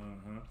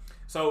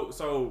 So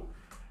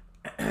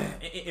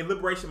And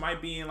liberation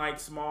might be in like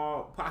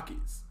small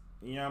pockets.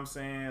 You know what I'm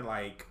saying?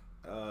 Like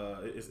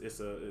it's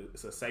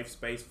a safe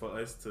space for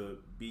us to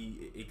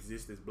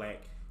exist as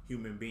black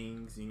human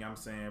beings. You know what I'm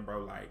saying,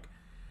 bro? Like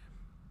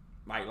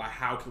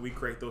how can we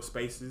create those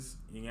spaces?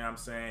 You know what I'm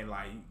saying?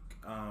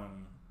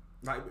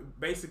 Like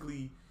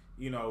basically,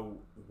 you know,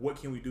 what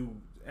can we do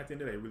at the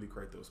end of the day? Really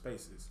create those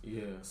spaces.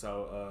 Yeah.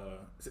 So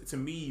to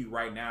me,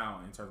 right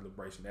now, in terms of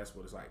liberation, that's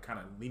what it's like, kind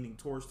of leaning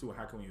towards to.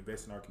 How can we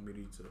invest in our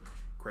community to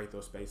create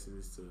those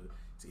spaces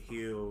to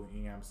heal?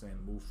 You know what I'm saying?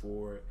 To move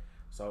forward.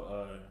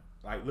 So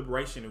like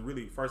liberation, it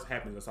really first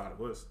happens inside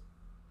of us,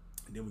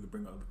 and then we can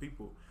bring other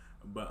people.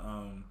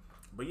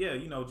 But yeah,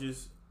 you know,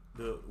 just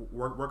the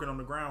working on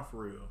the ground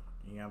for real.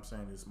 You know what I'm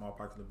saying? It's small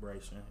parts of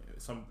liberation.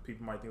 Some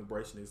people might think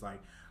liberation is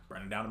like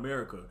burning down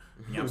America.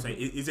 You know what I'm saying?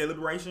 Is it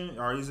liberation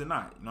or is it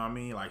not? You know what I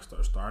mean? Like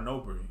starting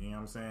over. You know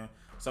what I'm saying?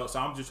 So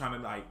I'm just trying to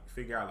like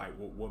figure out like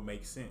what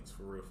makes sense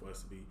for real for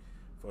us to be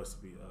for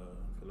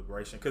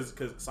liberation.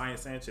 Because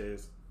Science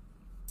Sanchez,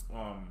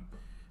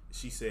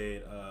 she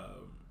said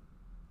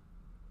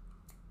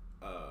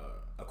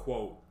a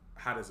quote: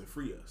 "How does it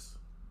free us?"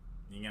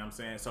 You know what I'm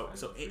saying?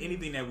 So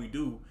anything that we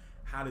do,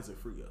 how does it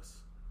free us?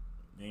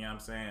 You know what I'm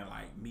saying?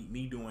 Like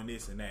me doing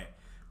this and that,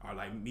 or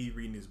like me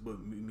reading this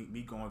book,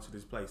 me going to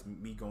this place,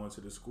 me going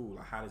to the school.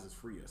 Like, how does this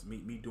free us? Me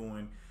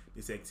doing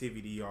this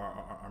activity,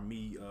 or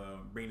me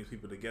bringing these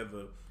people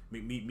together.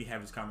 Me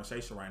having this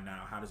conversation right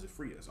now. How does it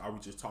free us? Are we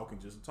just talking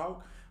just to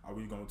talk? Are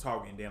we going to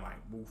talk and then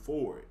like move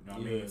forward? You know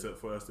what I mean?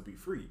 For us to be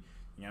free.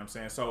 You know what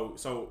I'm saying?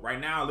 So right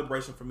now,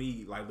 liberation for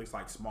me like looks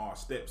like small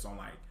steps on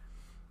like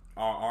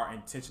our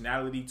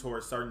intentionality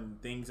towards certain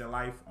things in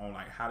life. On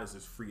like, how does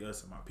this free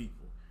us and my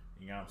people?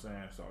 You know what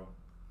I'm saying?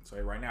 So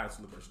right now, it's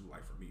liberation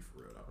like for me,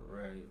 for real though.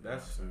 Right.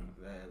 That's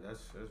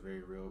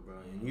very real, bro.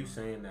 And you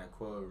saying that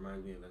quote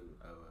reminds me of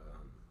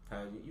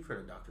how you've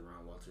heard of Dr.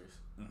 Ron Walters.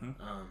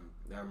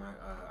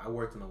 I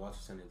worked in the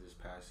Walters Center this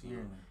past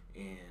year,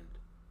 and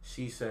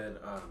she said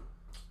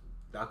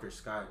Dr.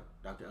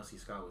 L.C.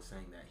 Scott was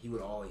saying that he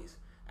would always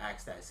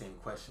ask that same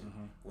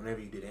question whenever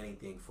you did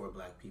anything for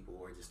black people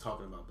or just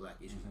talking about black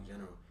issues in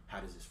general.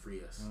 How does this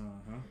free us?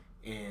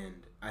 And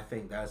I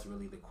think that's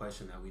really the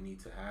question that we need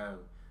to have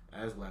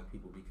as black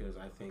people, because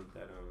I think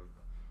that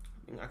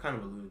I kind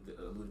of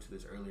alluded to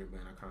this earlier in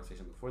our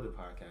conversation before the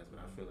podcast, but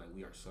I feel like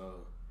we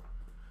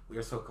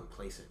are so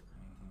complacent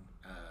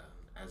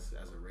as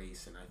a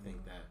race, and I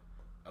think that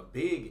a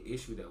big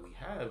issue that we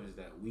have is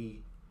that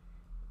we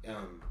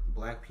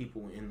black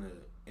people in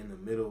the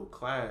middle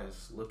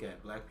class look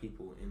at black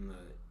people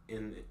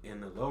in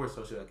the lower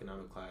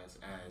socioeconomic class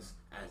as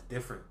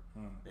different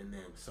than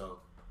them. So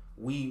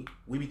we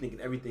be thinking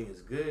everything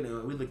is good, and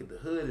when we look at the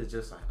hood, it's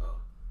just like,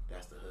 oh,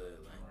 that's the hood.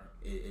 Like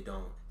it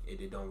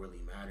don't really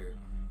matter.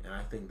 And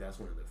I think that's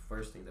one of the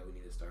first things that we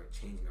need to start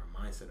changing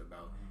our mindset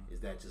about,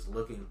 is that just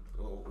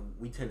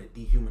we tend to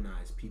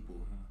dehumanize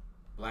people,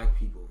 black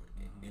people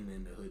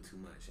in the hood too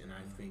much. And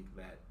I think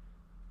that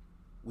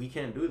we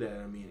can't do that.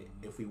 I mean,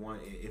 if we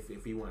want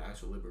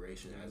actual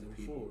liberation as a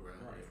people, bro,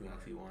 if we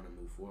actually want to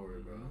move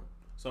forward, bro.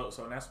 So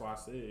and that's why I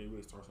said it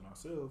really starts on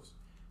ourselves,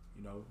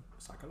 you know,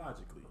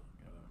 psychologically.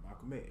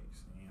 Malcolm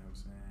X, you know what I'm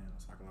saying?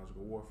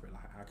 Psychological warfare.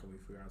 Like, how can we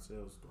figure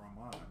ourselves through our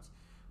minds?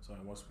 So,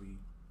 and once we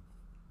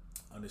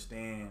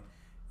understand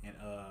and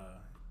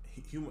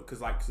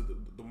because like, so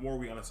the more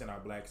we understand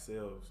our black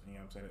selves, you know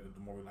what I'm saying, the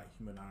more we like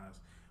humanize,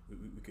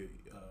 we could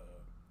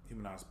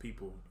humanize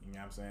people. You know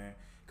what I'm saying?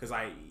 Because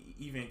like,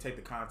 even take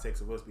the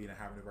context of us being at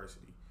Howard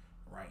University,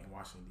 right, in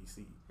Washington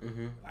D.C.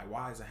 Like,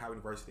 why is it Howard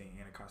University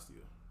in Anacostia?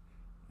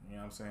 You know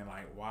what I'm saying?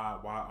 Like, why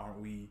aren't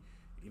we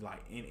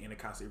like in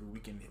Anacostia every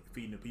weekend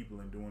feeding the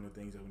people and doing the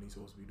things that we need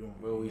supposed to be doing?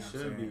 Well, we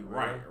should be,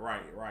 right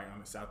on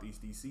the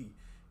Southeast DC.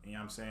 You know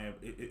what I'm saying?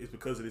 It's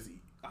because of this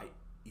like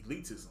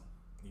elitism.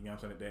 You know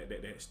what I'm saying?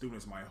 That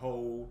students might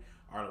hold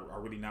or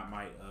really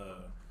might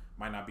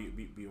not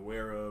be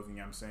aware of. You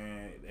know what I'm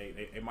saying?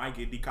 They might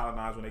get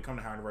decolonized when they come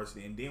to Howard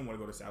University and then want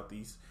to go to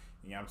Southeast.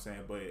 You know what I'm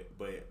saying?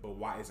 But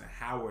why isn't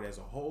Howard as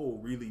a whole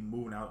really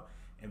moving out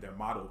in their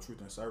motto,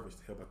 truth and service,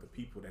 to help out the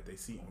people that they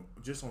see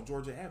on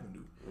Georgia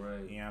Avenue?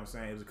 Right. You know what I'm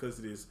saying? It's because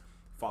of this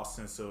false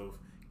sense of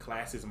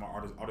classism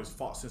or this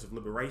false sense of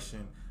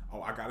liberation.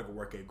 Oh, I gotta go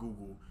work at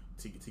Google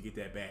to get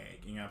that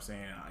bag. You know what I'm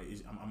saying?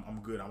 I'm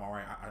good. I'm all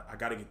right. I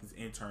gotta get this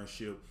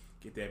internship,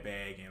 get that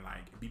bag, and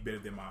like be better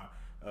than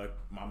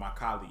my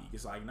colleague.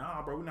 It's like,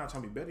 nah, bro, we're not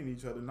trying to be better than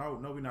each other. No,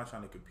 we're not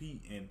trying to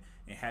compete and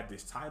have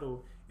this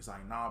title. It's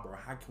like, nah, bro,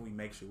 how can we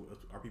make sure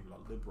our people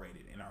are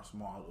liberated in our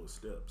small little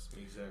steps?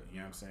 Exactly. You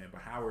know what I'm saying?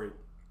 But Howard,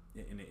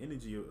 in the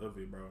energy of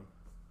it, bro,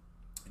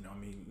 you know what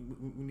I mean?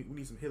 We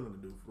need some healing to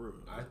do for real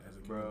as a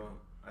community. Bro,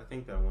 I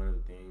think that one of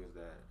the things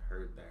that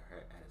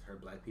has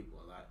hurt black people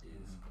a lot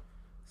is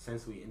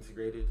since we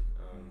integrated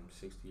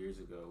 60 years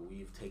ago,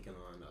 we've taken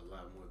on a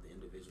lot more of the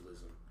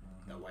individualism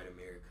that white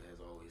America has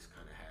always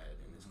kind of had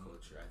in this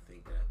culture. I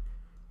think that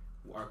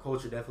our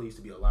culture definitely used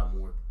to be a lot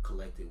more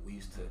collective. We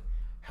used to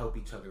help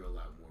each other a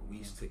lot more. We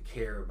used to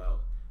care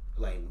about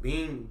like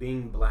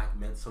being black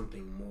meant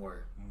something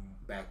more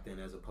back then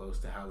as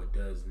opposed to how it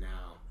does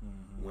now.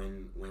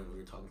 When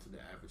you're talking to the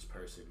average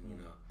person, you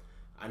know,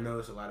 I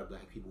notice a lot of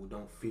black people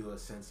don't feel a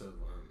sense of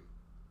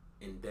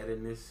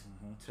indebtedness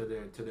to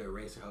their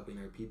race or helping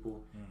their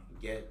people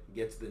get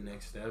to the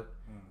next step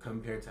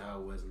compared to how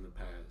it was in the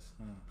past.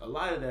 A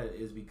lot of that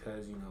is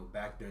because, you know,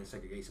 back during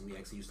segregation we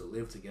actually used to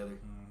live together.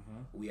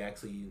 We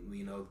actually,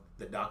 you know,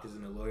 the doctors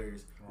and the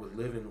lawyers was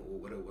living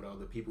with all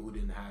the people who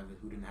didn't have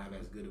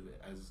as good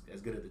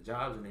of the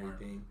jobs and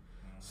everything.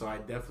 So I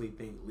definitely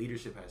think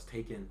leadership has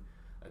taken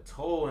a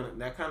toll,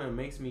 and that kind of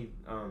makes me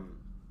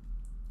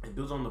it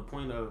builds on the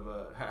point of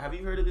have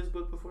you heard of this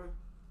book before,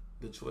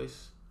 The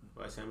Choice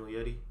by Samuel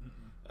Yeti?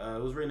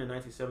 It was written in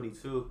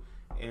 1972,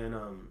 and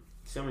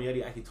Samuel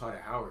Yeti actually taught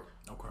at Howard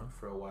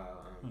for a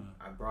while.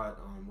 I brought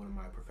one of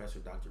my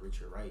professors, Dr.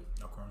 Richard Wright,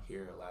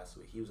 here last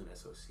week. He was an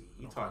SOC.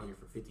 He taught here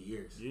for 50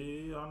 years.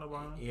 Yeah, I know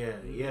about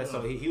him. Yeah.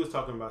 So he was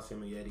talking about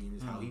Samuel Yeti and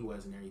just how he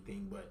was and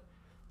everything. But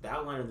the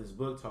outline of this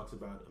book talks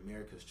about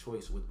America's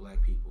choice with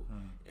black people.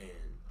 And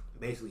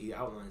basically he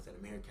outlines that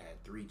America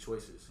had 3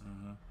 choices.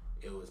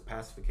 It was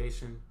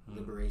pacification,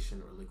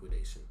 liberation, or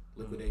liquidation.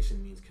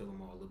 Liquidation means kill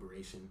them all.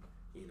 Liberation,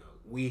 you know,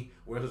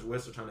 we're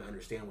still trying to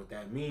understand what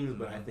that means,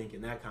 but I think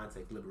in that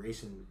context,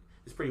 liberation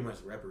is pretty much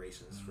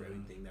reparations for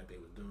everything that they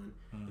were doing.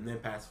 And then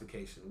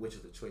pacification, which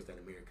is the choice that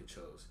America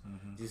chose.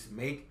 Just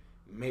make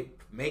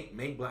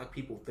black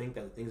people think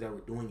that the things that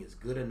we're doing is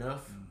good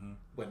enough,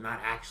 but not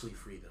actually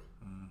free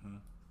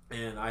them.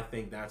 And I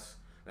think that's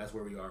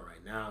where we are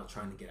right now,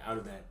 trying to get out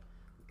of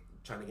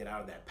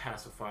that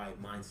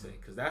pacified mindset,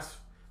 because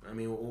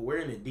we're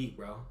in it deep,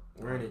 bro.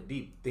 We're in it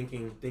deep,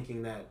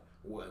 thinking that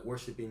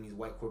worshiping these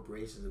white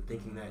corporations and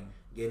thinking that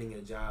getting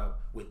a job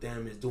with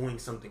them is doing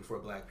something for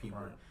black people.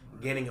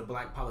 Getting a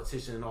black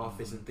politician in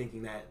office and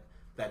thinking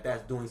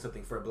that's doing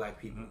something for black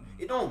people.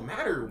 It don't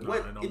matter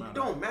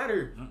don't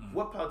matter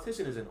what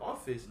politician is in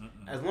office,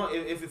 as long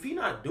if he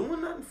not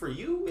doing nothing for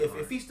you,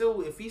 if he's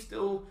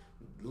still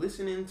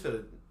listening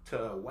to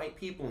white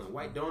people and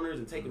white donors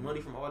and taking money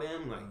from all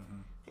them, like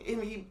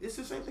it's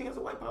the same thing as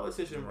a white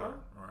politician, bro.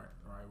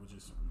 Right, with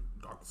just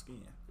darker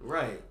skin.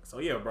 Right. So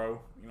yeah,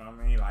 bro, you know what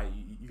I mean? Like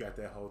you got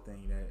that whole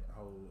thing, that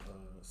whole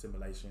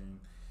assimilation,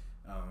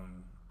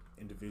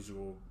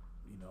 individual,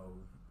 you know,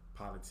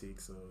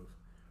 politics of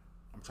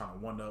I'm trying to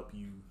one up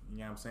you, you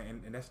know what I'm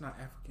saying? And that's not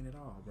African at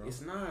all, bro.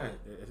 It's not.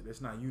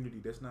 That's not unity.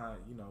 That's not,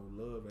 you know,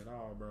 love at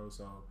all, bro.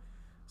 So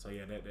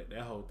yeah,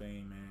 that whole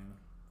thing, man,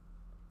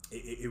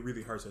 it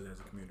really hurts us as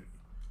a community.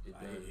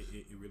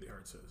 It really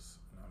hurts us.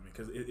 You know what I mean?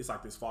 Because it's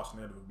like this false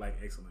narrative of black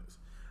excellence.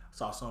 I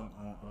saw some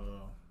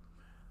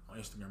on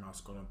Instagram I was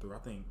scrolling through. I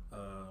think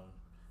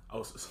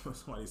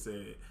somebody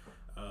said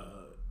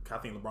I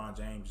think LeBron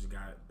James just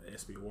got an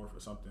ESPY award for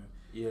something.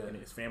 Yeah. And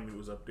his family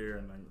was up there,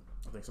 and like,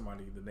 I think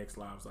somebody, the next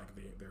slide was like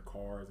their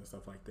cars and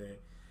stuff like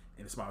that.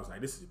 And somebody was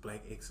like, "This is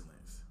black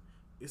excellence."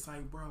 It's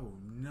like, bro,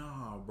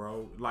 nah,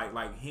 bro.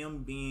 Like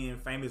him being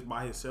famous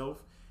by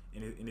himself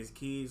and his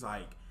kids,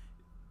 like,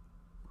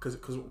 cause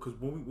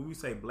when we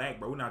say black,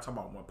 bro, we're not talking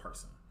about one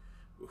person.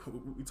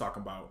 We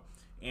talking about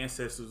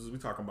ancestors. We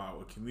talking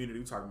about a community.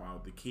 We talking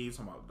about the kids.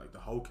 Talking about like the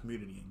whole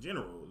community in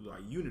general,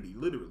 like unity,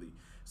 literally.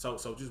 So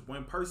just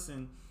one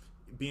person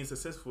being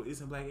successful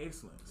isn't black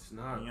excellence. It's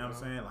not. You know what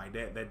I'm saying? Like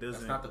that doesn't.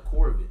 That's not the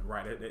core of it.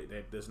 Right.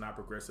 That does not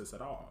progress us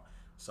at all.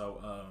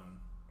 So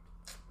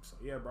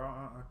yeah, bro.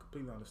 I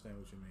completely understand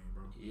what you mean,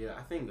 bro. Yeah,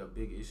 I think a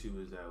big issue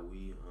is that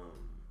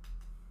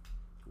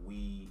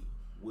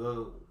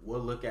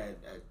we'll look at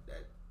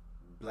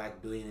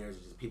black billionaires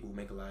as just people who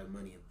make a lot of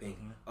money and think,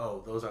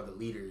 oh, those are the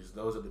leaders.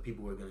 Those are the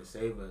people who are going to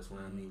save us.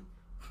 When I mean,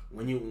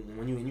 when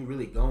you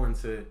really go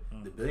into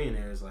the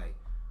billionaires, like,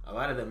 a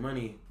lot of the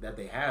money that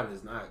they have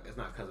is not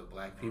because of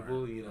black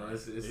people. Right. You know,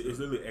 it's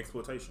literally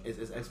exploitation.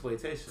 It's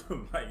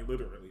exploitation. Like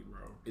literally, bro.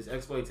 It's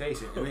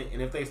exploitation.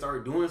 And if they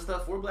start doing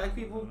stuff for black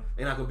people,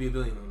 they're not gonna be a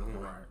billionaire no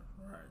more.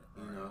 Right.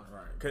 You know,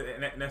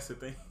 right. And that's the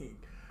thing.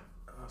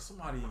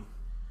 Somebody,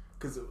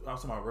 because I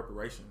was talking about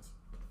reparations,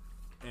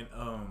 and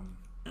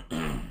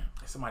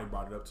somebody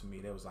brought it up to me.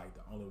 That was like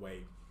the only way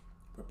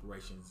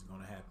reparations is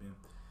gonna happen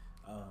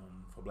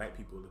for black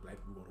people. If black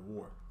people go to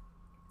war.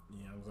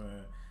 You know what I'm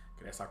saying?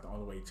 That's like the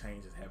only way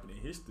change has happened in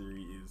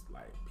history is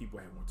like people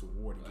have went to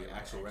war to get like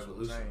actual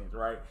revolution, change,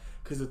 right?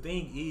 Because the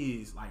thing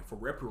is, like, for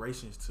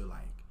reparations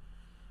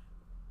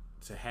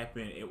to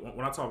happen,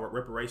 when I talk about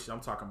reparations,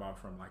 I'm talking about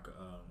from like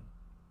a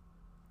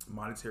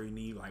monetary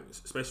need, like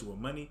especially with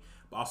money,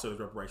 but also there's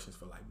reparations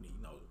for like,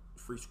 you know,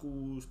 free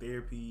schools,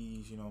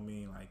 therapies, you know what I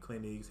mean, like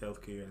clinics,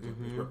 healthcare,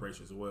 there's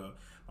reparations as well.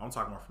 But I'm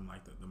talking about from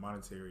like the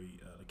monetary,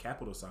 the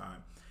capital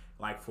side.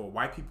 Like, for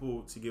white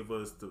people to give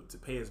us to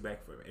pay us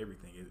back for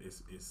everything,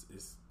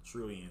 it's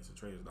trillions and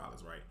trillions of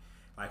dollars, right?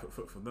 Like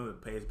for them to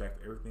pay us back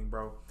for everything,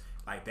 bro.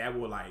 Like they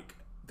will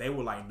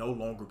no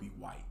longer be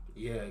white.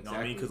 Yeah, exactly. You know what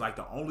I mean? Because like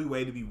the only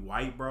way to be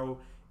white, bro,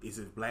 is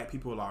if black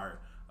people are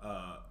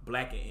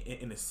black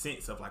in the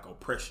sense of like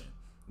oppression.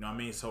 You know what I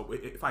mean? So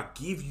if I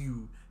give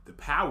you the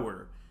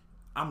power,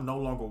 I'm no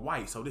longer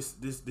white, so this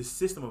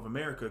system of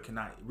America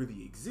cannot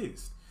really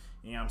exist.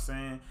 You know what I'm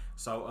saying?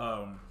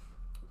 So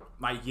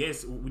like,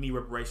 yes, we need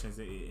reparations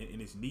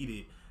and it's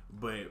needed,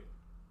 but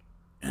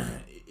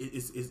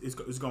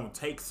it's gonna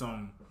take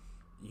some.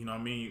 You know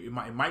what I mean?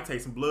 It might take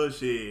some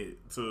bloodshed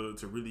to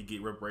really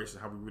get reparations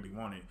how we really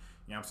want it.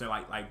 You know what I'm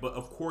saying? Like, but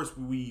of course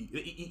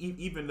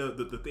even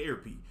the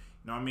therapy.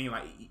 You know what I mean?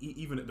 Like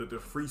even the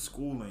free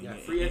schooling,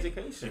 free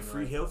education, and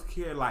free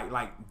healthcare.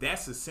 Like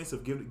that's a sense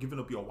of giving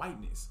up your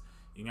whiteness.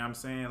 You know what I'm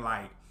saying?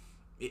 Like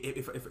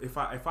if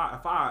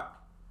I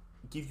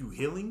give you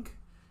healing,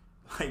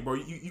 like, bro,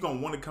 you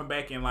gonna want to come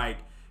back and like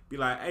be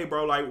like, hey,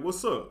 bro, like,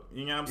 what's up?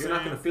 You know what I'm saying? You're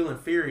not gonna feel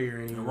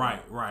inferior anymore.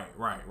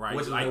 Right.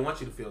 Which is like, what they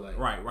want you to feel like.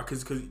 Right.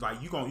 Because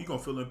like you gonna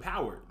feel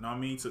empowered. You know what I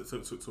mean?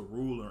 To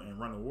rule and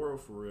run the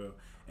world for real.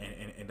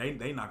 And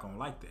they not gonna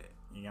like that.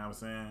 You know what I'm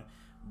saying?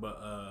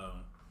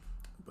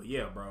 But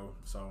yeah, bro.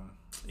 So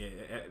yeah,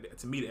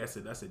 to me that's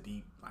a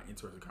deep, like,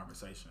 interesting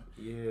conversation.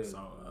 Yeah.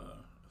 So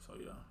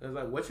yeah. It's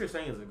like what you're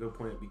saying is a good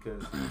point,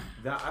 because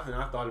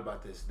I've thought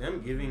about this.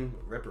 Them giving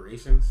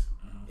reparations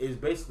is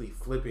basically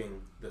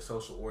flipping the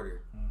social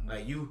order.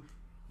 Like you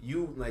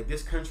like,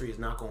 this country is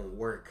not going to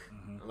work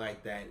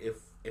like that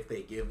if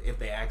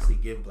they actually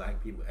give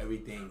black people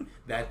everything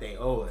that they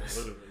owe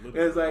us.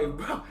 Literally. It's like,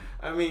 bro,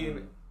 I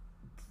mean,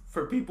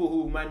 for people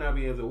who might not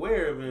be as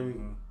aware of it,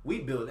 we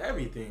build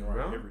everything,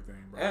 bro.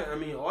 Everything, bro. I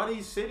mean, all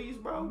these cities,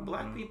 bro,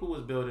 black people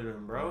was building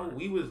them, bro. Right.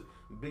 We was,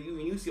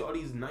 you see all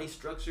these nice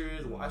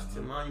structures,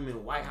 Washington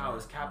Monument, White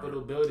House, Capitol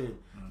building.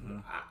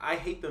 I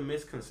hate the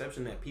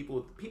misconception that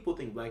people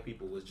think black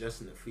people was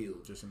just in the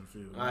field.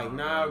 Like,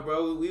 nah,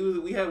 bro.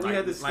 We had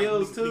the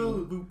skills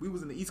too. We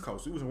was in the East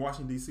Coast. We was in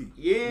Washington D.C.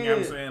 Yeah, you know what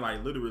I'm saying?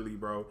 Like, literally,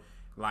 bro.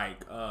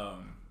 Like,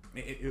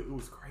 it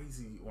was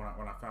crazy when I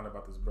found out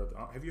about this brother.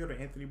 Have you heard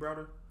of Anthony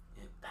Browder?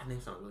 That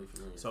name sounds really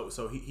familiar.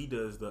 So he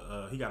does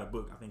he got a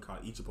book, I think, called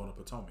Egypt on the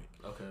Potomac.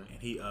 Okay. And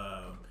he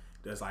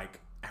does like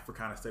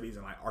Africana studies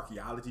and like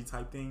archaeology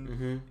type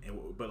thing,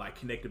 but like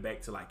connected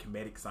back to like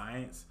comedic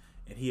science.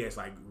 And he has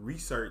like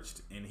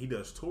researched, and he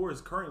does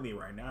tours currently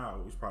right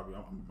now, which probably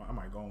I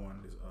might go on one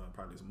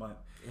probably this month.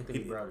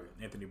 Anthony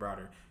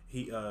Browder.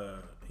 He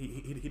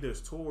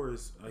does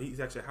tours. He's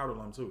actually a Howard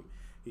alum too.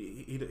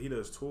 He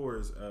does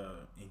tours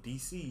in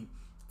DC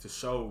to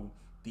show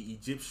the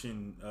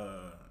Egyptian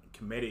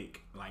comedic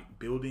like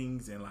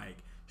buildings and like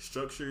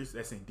structures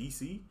that's in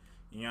DC.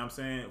 You know what I'm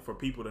saying? For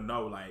people to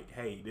know, like,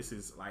 hey, this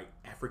is like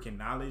African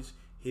knowledge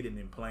hidden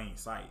in plain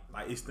sight.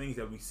 Like, it's things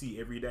that we see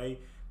every day.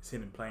 It's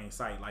hidden in plain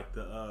sight. Like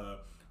the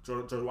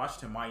George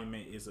Washington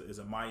Monument is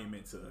a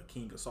monument to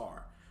King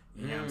Assar.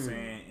 You know what I'm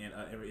saying?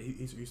 And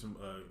he's from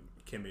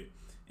Kemet,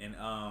 and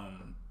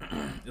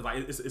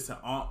it's an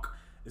ankh.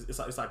 It's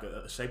like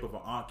a shape of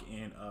an ankh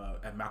in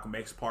at Malcolm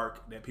X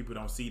Park that people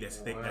don't see. That's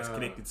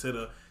connected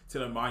to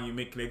the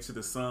monument, connected to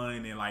the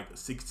sun, and like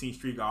 16th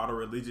Street got all the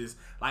religious.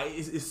 Like,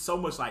 it's so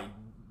much like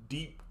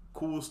deep,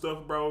 cool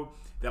stuff, bro,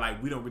 that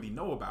like we don't really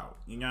know about.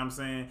 You know what I'm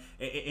saying?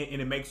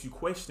 And it makes you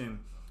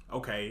question.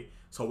 Okay,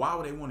 so why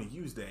would they want to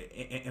use that?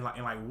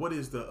 And what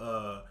is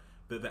the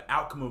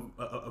outcome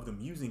of them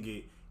using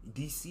it?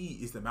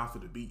 DC is the mouth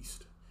of the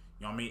beast.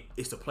 You know what I mean?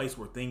 It's the place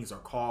where things are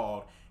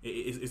called.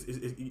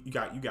 You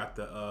got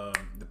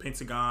the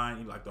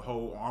Pentagon, like the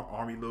whole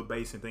army little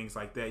base and things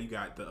like that. You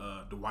got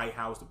the White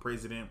House, the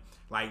president.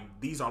 Like,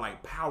 these are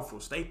like powerful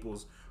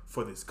staples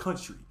for this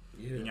country.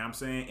 Yeah. You know what I'm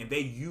saying? And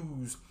they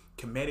use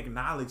comedic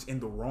knowledge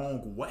in the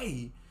wrong way.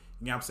 You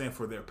know what I'm saying?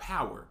 For their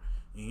power.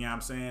 You know what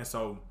I'm saying?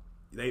 So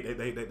they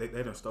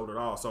done stole it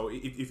all. So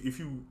if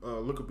you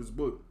look up his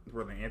book,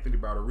 brother Anthony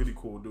Browder, really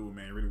cool dude,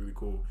 man, really really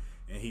cool.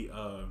 And he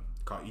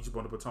called Egypt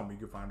on the Potomac. You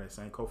can find that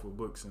Sankofa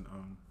books and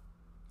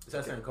Is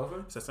that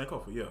Sankofa? It's that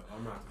Sankofa, yeah.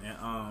 I'm not.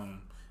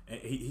 And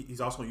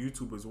he's also on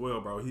YouTube as well,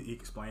 bro. He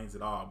explains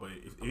it all. But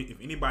if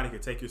anybody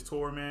could take his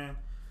tour, man,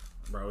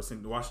 bro, it's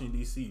in Washington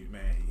D.C.,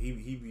 man. He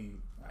be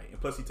like,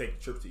 and plus he take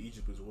trips to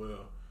Egypt as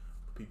well.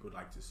 People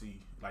like to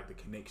see like the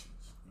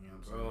connections. You know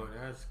what I'm saying?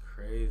 Bro, that's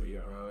crazy,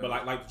 bro.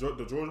 But like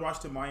the George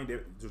Washington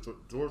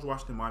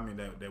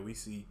monument that we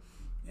see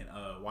in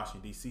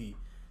Washington D.C.,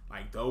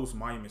 like, those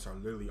monuments are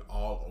literally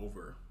all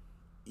over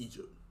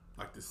Egypt,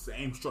 like the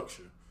same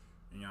structure.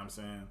 You know what I'm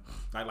saying?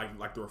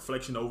 Like the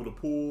reflection over the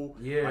pool.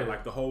 Yeah.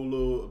 Like the whole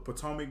little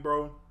Potomac,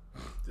 bro.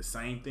 The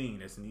same thing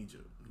that's in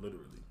Egypt,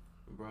 literally.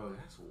 Bro,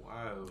 that's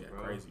wild,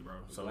 bro. Crazy, bro.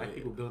 So black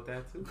people built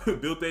that too.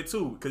 Built that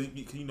too, because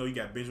you know you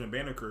got Benjamin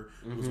Banneker,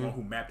 who's the one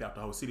who mapped out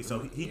the whole city.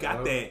 So he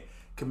got that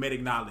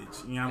comedic knowledge.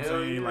 You know what I'm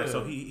saying? Yeah. Like,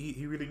 so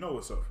he really knows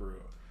what's up for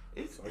real.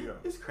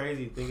 It's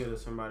crazy thinking of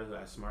somebody who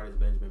as smart as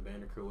Benjamin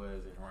Banneker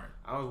was. And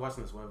I was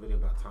watching this one video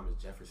about Thomas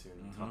Jefferson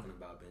talking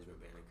about Benjamin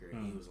Banneker,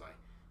 and he was like,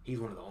 he's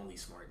one of the only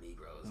smart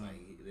Negroes. Like,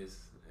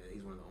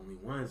 he's one of the only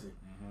ones. And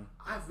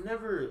I've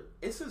never.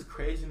 It's just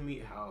crazy to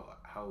me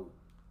how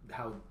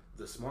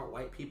the smart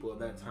white people of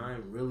that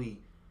time really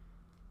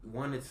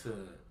wanted to.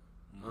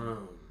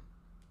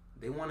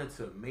 They wanted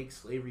to make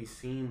slavery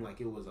seem like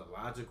it was a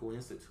logical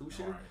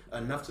institution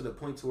enough to the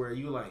point to where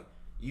you like,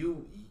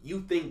 you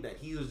think that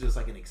he was just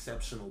like an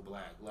exceptional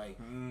black. Like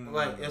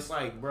it's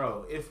like,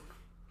 bro, if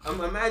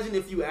imagine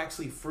if you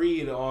actually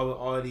freed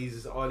all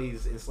these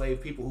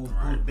enslaved people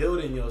who's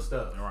building your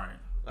stuff, right?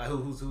 Like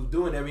who's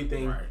doing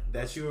everything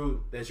that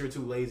you're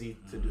too lazy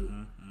to do.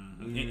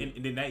 And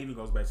then that even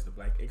goes back to the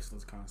black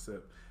excellence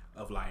concept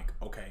of like,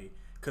 okay,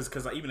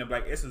 because like even the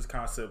black excellence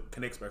concept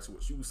connects back to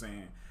what you were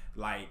saying.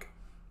 Like,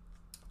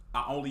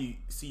 I only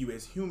see you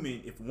as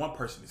human if one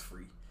person is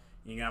free.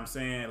 You know what I'm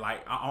saying?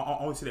 Like, I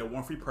only see that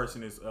one free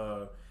person is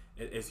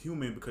as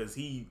human because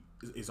he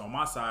is on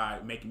my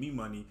side making me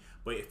money.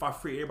 But if I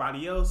free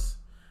everybody else,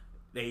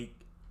 they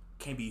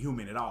can't be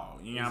human at all.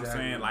 You know what I'm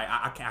saying? Like,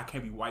 I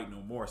can't be white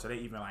no more. So that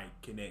even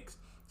like connects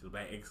to the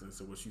black excellence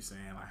of what you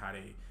saying, like how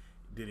they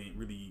didn't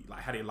really, like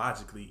how they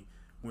logically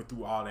went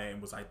through all that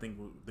and was like think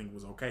it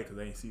was okay because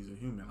they ain't see as a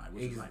human, like,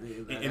 which is like,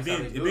 and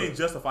then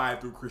justify it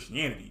through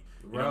Christianity,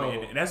 you know what I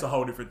mean? And that's a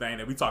whole different thing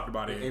that we talked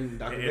about in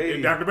Dr.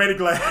 Beatty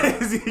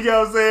class. You know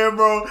what I'm saying,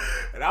 bro?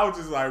 And I was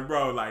just like,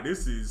 bro, like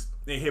this is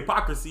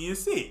hypocrisy and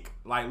sick.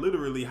 Like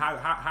literally, how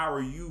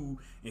are you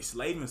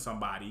enslaving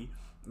somebody?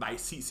 Like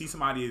see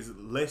somebody as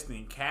less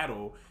than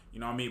cattle, you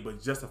know what I mean?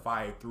 But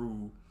justify it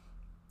through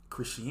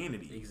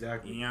Christianity,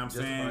 exactly. You know what I'm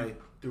saying? Justify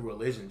it through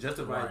religion,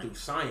 justify it through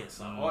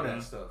science, all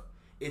that stuff.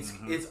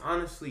 It's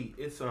honestly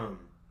it's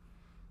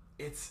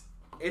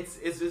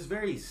just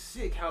very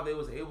sick how they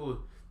was able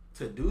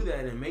to do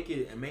that and make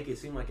it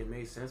seem like it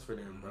made sense for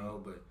them,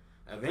 bro. But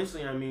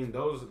eventually, I mean,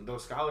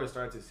 those scholars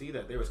started to see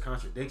that there was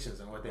contradictions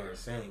in what they were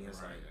saying.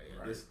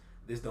 It's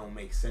this don't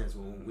make sense.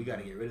 Well, we got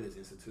to get rid of this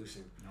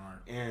institution.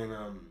 And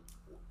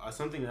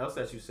something else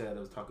that you said, I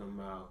was talking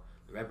about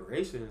the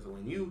reparations.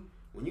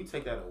 When you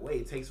take that away,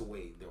 it takes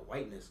away their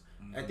whiteness.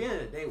 At the end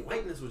of the day,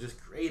 whiteness was just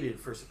created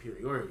for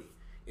superiority.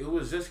 It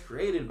was just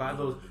created by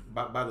those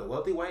by the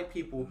wealthy white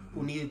people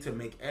who needed to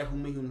make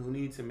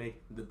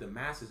the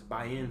masses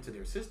buy into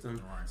their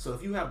system. So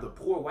if you have the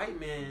poor white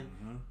man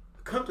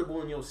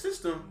comfortable in your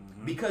system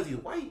because he's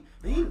white,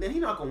 then he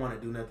not gonna want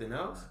to do nothing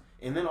else.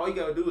 And then all you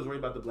gotta do is worry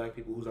about the black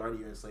people who's already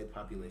your enslaved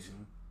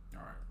population.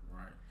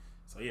 Right.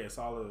 So yeah, it's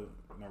all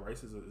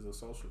race is a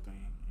social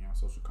thing,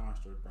 social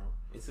construct, bro.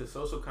 It's a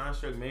social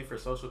construct made for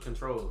social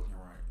control.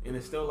 And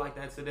it's still like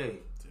that today.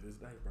 To this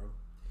day, bro.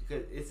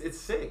 It's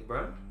sick,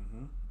 bro.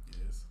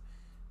 It's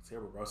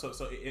terrible, bro.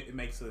 So it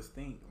makes us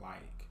think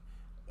like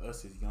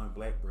us as young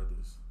black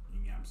brothers.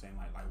 You know what I'm saying?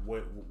 Like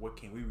what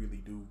can we really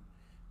do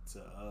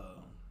to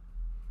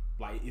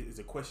like it's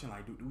a question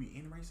like do we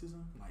end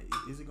racism? Like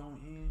is it gonna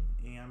end?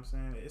 You know what I'm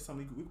saying? It's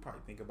something we could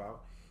probably think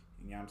about.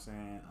 You know what I'm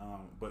saying?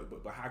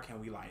 But how can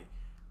we like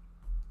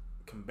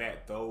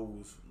combat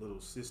those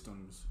little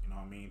systems, you know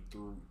what I mean,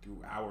 through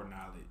our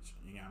knowledge,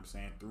 you know what I'm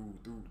saying,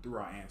 through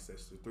our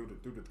ancestors, through the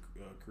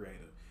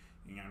creator,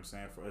 you know what I'm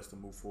saying, for us to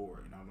move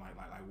forward, you know, like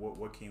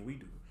what can we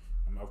do?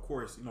 I mean, of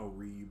course,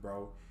 read,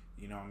 bro,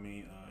 you know what I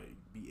mean,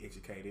 be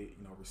educated,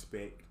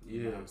 respect,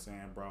 you know what I'm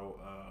saying, bro,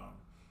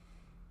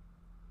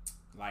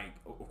 like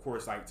of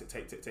course, like to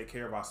take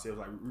care of ourselves,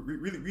 like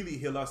really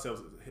heal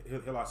ourselves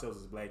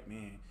as black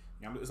men.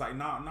 It's like,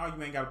 nah,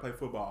 you ain't got to play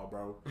football,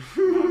 bro.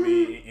 You know what I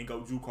mean? And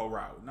go JUCO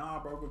route. Nah,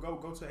 bro,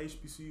 go to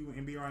HBCU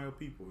and be around your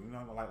people. You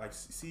know, like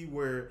see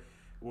where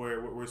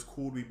it's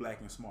cool to be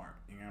black and smart.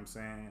 You know what I'm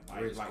saying?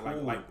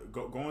 Like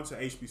going to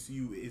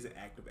HBCU is an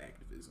act of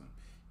activism.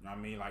 You know what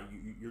I mean? Like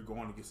you're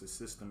going against the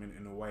system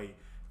in a way,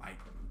 like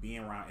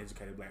being around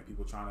educated black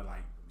people, trying to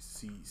like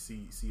see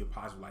a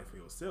positive life for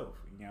yourself.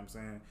 You know what I'm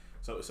saying?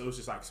 So it's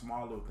just like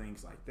small little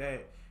things like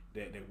that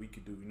we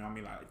could do. You know what I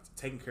mean? Like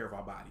taking care of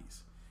our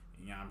bodies.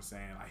 You know what I'm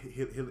saying? Like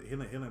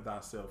healing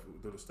thyself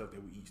through the stuff that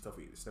we eat,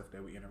 the stuff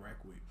that we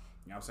interact with.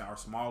 You know what I'm saying? Our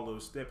small little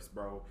steps,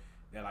 bro,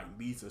 that like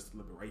leads us to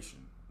liberation.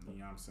 You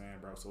know what I'm saying,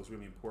 bro? So it's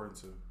really important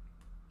to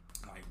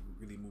like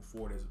really move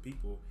forward as a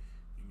people.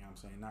 You know what I'm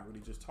saying? Not really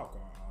just talk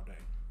all day.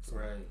 So,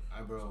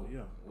 bro. So, yeah.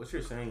 What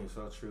you're saying is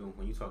so true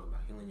when you talk about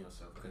healing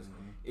yourself, because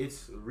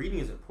it's reading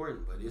is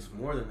important, but it's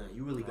more than that.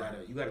 You really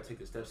gotta take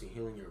the steps in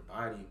healing your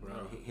body,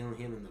 bro.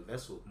 Healing the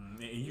vessel.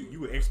 And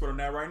you an expert on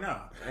that right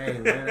now. Hey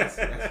man, that's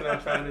what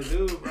I'm trying to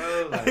do,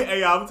 bro. Like,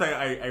 hey, I'm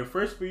telling you,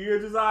 freshman year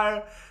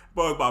Josiah,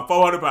 bro, about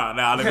 400 pounds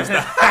now. Let me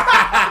stop.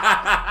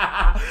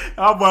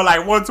 I'm about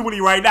like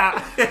 120 right now.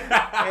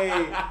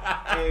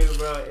 hey,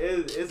 bro,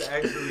 it's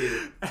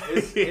actually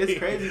it's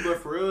crazy, but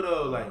for real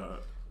though, like.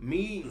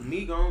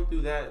 Me going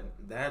through that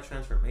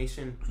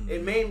transformation,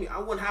 it made me. I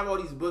wouldn't have all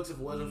these books if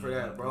it wasn't for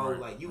that, bro.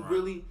 Like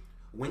really,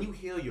 when you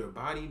heal your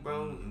body,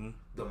 bro,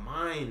 the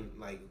mind,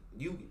 like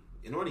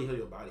in order to heal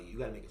your body, you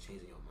gotta make a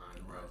change in your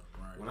mind, bro.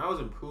 When I was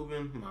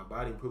improving my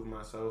body, improving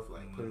myself,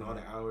 like putting all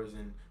the hours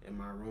in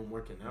my room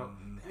working out,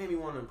 that made me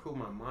want to improve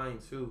my mind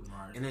too.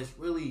 And it's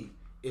really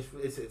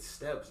it's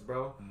steps,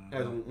 bro.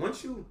 Because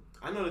once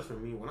I know this for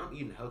me, when I'm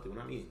eating healthy, when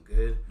I'm eating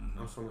good,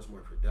 I'm so much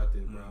more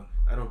productive, bro.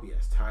 I don't be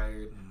as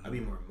tired. I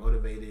be more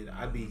motivated.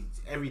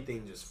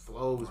 Everything just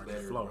flows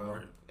better,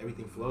 bro.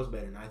 Everything flows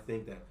better. And I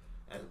think that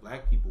as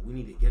black people, we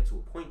need to get to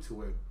a point to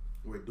where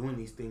we're doing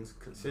these things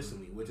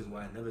consistently, which is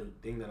why another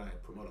thing that I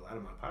promote a lot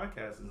of my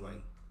podcasts is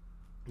like,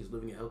 just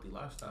living a healthy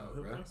lifestyle,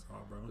 bro.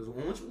 Bro.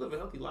 Because once you live a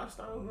healthy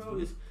lifestyle, bro,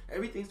 it's,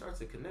 everything starts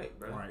to connect,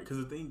 bro. Right. Because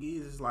the thing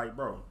is, it's like,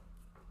 bro,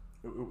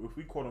 if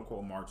we quote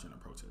unquote marching or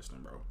protesting,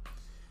 bro,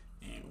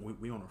 and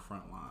we on the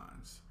front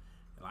lines,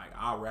 like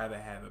I'd rather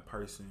have a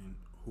person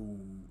who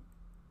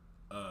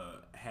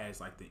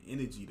has like the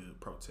energy to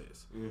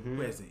protest,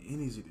 who has the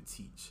energy to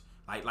teach.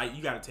 Like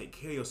you got to take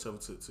care of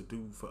yourself to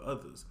do for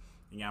others.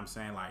 You know what I'm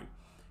saying? Like,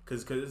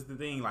 cause it's the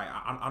thing. Like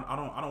I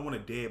don't want a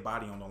dead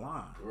body on the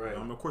line. Right.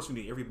 Of course we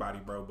need everybody,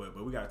 bro.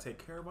 But we got to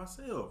take care of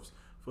ourselves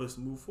for us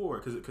to move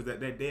forward. Cause that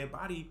dead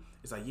body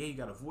is like, yeah, you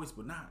got a voice,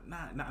 but not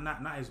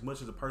as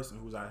much as a person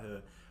who's out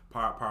here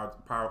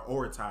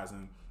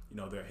prioritizing, you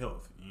know, their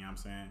health. You know what I'm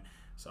saying?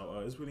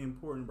 So it's really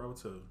important, bro,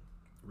 to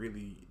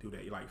really do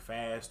that. You like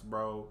fast,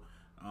 bro.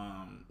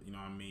 You know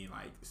what I mean?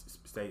 Like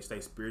stay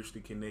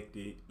spiritually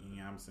connected. You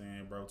know what I'm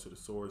saying, bro, to the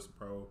source,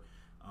 bro.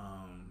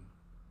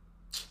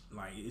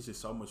 Like it's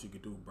just so much you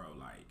could do, bro.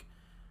 Like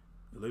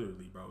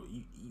literally, bro,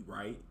 eat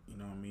right. You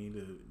know what I mean?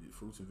 The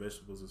fruits and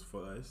vegetables is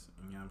for us.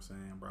 You know what I'm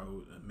saying,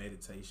 bro?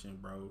 Meditation,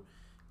 bro.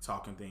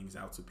 Talking things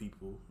out to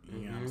people.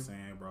 You know what I'm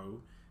saying,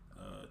 bro?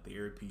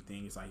 Therapy,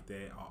 things like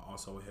that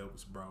also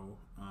helps, bro.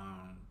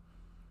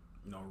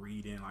 You know,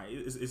 reading, like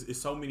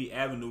it's so many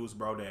avenues,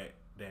 bro, that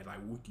like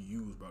we can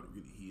use, bro, to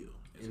really heal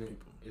as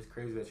people. It's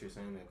crazy that you're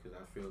saying that because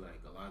I feel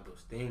like a lot of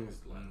those things,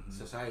 like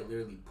society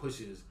literally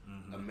pushes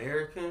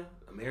Americans,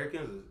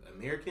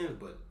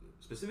 but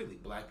specifically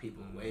Black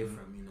people away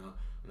from, you know,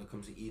 when it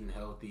comes to eating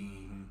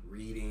healthy,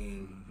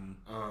 reading,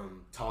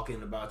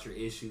 talking about your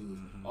issues,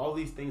 all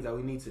these things that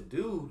we need to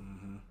do.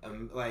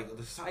 Like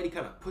the society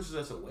kind of pushes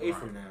us away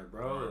from that,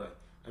 bro. Right. Like,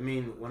 I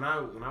mean, when I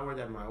worked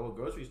at my old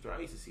grocery store, I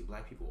used to see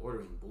Black people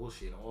ordering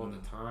bullshit all the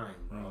time,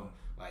 bro.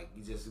 Like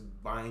you just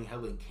buying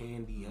hella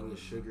candy, hella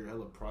sugar,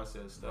 hella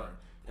processed stuff,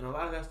 and a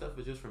lot of that stuff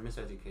is just from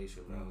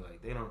miseducation, bro.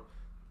 Like they don't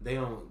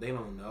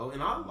know,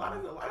 and a lot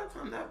of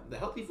time that the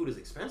healthy food is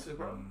expensive,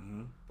 bro.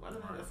 A lot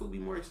of that food be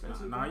more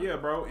expensive. Yeah,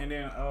 bro. And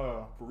then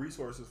for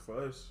resources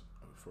for us,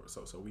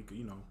 so we could,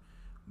 you know,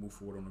 move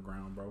forward on the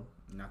ground, bro,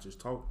 not just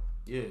talk.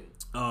 Yeah.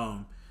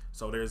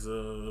 So there's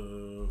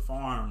a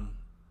farm.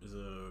 There's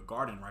a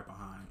garden right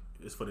behind.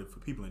 It's for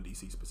people in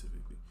DC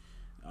specifically,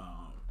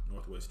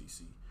 Northwest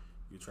DC.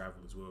 You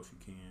travel as well if you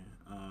can.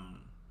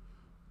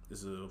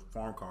 There's a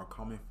farm called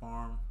Common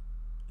Farm,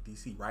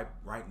 DC,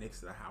 right next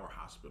to the Howard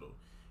Hospital.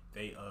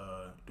 They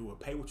do a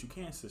pay what you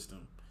can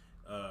system.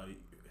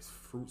 It's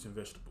fruits and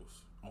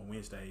vegetables on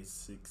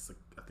Wednesdays,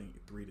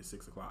 3 to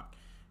 6 o'clock,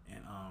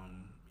 and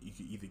you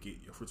can either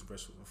get your fruits and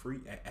vegetables for free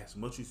as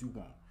much as you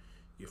want.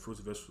 Your fruits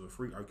and vegetables are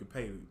free, or you can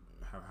pay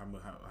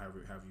however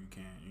you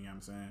can. You know what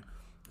I'm saying?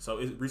 So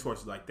it's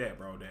resources like that,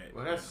 bro.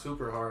 Well, that's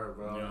super hard,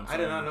 bro. You know I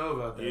did not know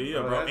about that.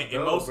 Yeah, bro.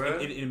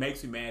 It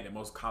makes me mad that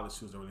most college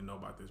students don't really know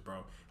about this,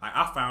 bro. Like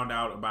I found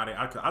out about it.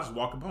 I just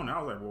walked up on it.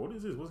 I was like, well, what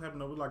is this? What's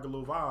happening? It was like a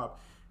little vibe,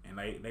 and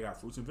they got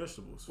fruits and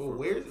vegetables. Well,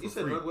 where is it? You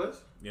said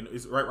Northwest? You know,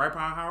 it's right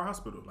behind Howard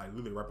Hospital, like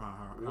literally right behind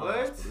Howard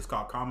Hospital. It's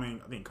called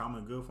Common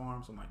Good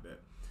Farm, something like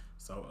that.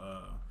 So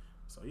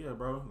yeah,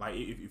 bro. Like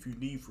if you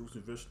need fruits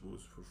and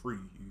vegetables for free,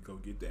 you go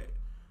get that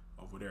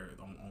over there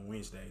on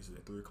Wednesdays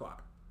at 3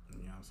 o'clock.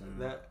 You know what I'm saying?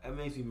 That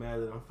makes me mad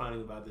that I'm finding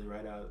about this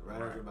right after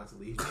I'm about to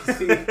leave.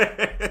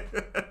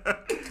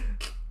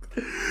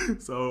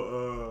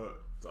 So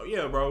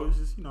yeah, bro. It's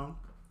just, you know,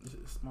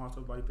 it's small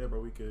stuff like that,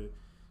 bro. We could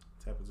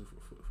tap into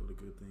for the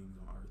good things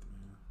on earth,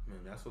 man.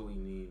 Man, that's what we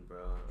need,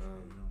 bro.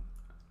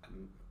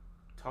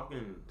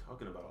 Talking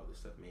about all this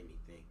stuff made me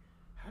think.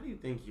 How do you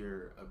think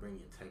your upbringing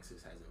in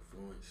Texas has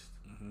influenced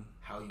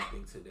how you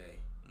think today,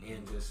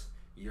 and just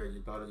your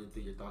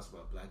thoughts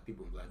about Black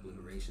people and Black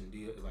liberation? Do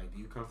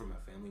you come from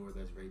a family where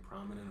that's very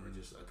prominent, or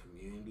just a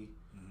community?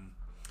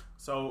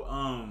 So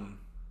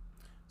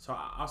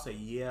I'll say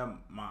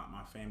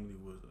my family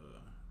was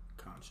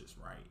conscious,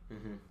 right?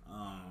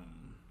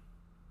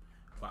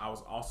 But I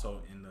was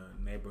also in the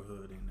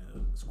neighborhood in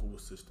the school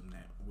system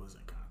that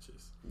wasn't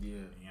conscious. Yeah, you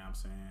know what I'm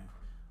saying?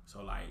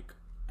 So like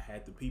I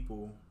had the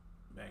people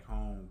back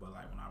home, but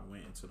like when I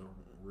went into the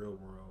real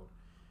world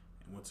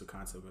and went to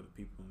contact with the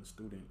people and the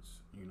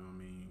students, you know what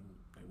I mean,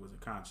 they wasn't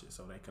conscious,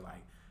 so they could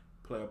like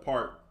play a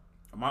part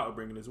of my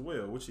upbringing as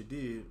well, which it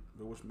did,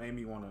 but which made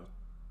me want to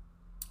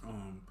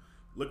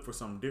look for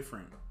something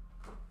different.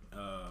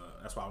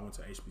 That's why I went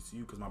to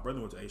HBCU, because my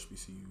brother went to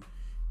HBCU,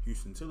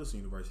 Houston-Tillotson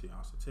University in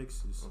Austin,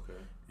 Texas. Okay.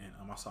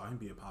 And I saw him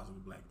be a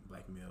positive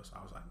black male, so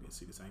I was like, let's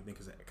see the same thing,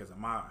 because at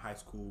my high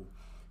school,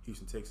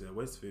 Houston, Texas, at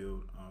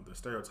Westfield, the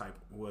stereotype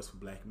was for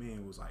Black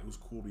men was like it was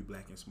cool to be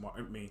black and smart.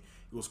 I mean,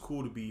 it was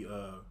cool to be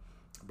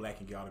black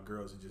and get all the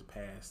girls and just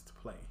pass to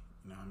play.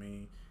 You know what I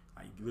mean?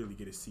 Like you literally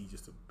get a C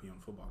just to be on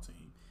the football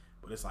team.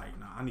 But it's like,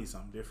 nah, I need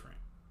something different.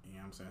 You know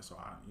what I'm saying? So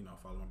I,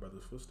 follow my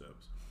brother's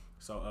footsteps.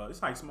 So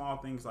it's like small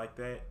things like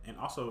that, and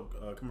also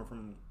coming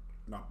from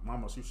my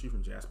mama, she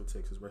from Jasper,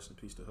 Texas. Rest in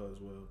peace to her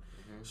as well.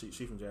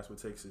 She from Jasper,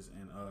 Texas,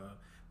 and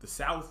the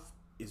South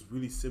is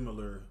really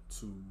similar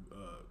to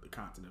the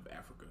continent of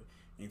Africa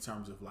in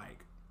terms of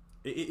like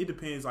it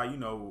depends, like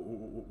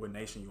what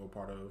nation you're a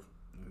part of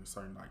in a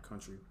certain like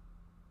country,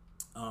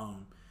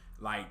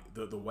 like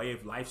the way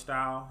of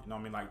lifestyle, you know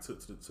what I mean, like to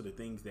the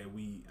things that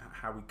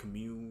how we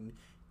commune,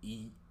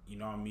 eat, you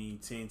know what I mean,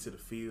 tend to the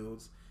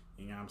fields,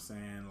 you know what I'm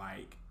saying,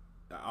 like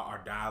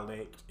our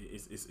dialect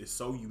is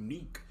so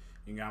unique,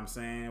 you know what I'm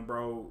saying,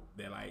 bro,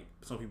 that like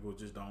some people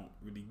just don't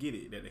really get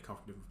it, that they come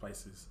from different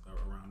places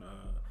around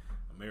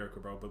America,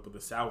 bro, but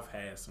the South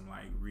has some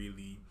like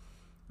really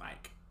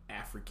like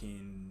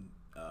African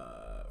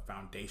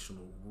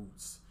foundational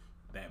roots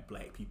that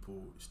black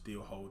people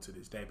still hold to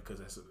this day, because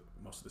that's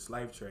most of the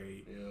slave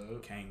trade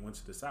went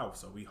to the South,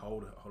 so we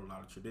hold a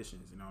lot of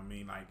traditions, you know what I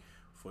mean, like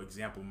for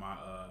example,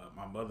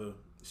 my mother,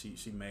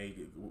 she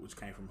made, which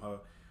came from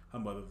her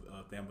mother,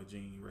 Thelma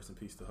Jean, rest in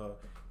peace to her,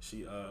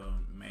 she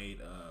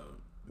made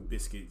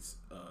biscuits,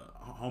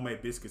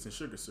 homemade biscuits and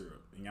sugar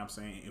syrup, you know what I'm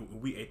saying,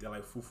 and we ate that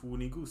like fufu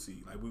and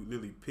igusi, like we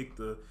literally pick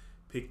the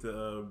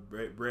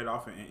bread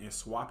off and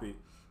swap it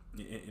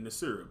in the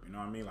syrup, you know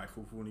what I mean, like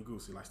fufu and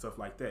igusi, like stuff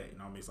like that, you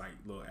know what I mean, it's like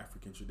little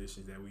African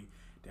traditions that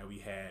we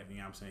have, you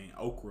know what I'm saying.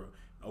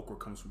 Okra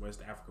comes from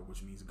West Africa,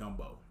 which means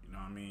gumbo, you know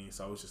what I mean,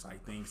 so it's just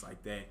like things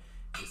like that.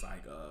 It's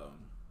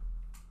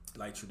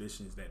like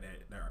traditions that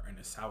are in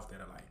the South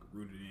that are like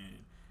rooted in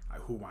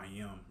like who I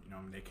am, you know what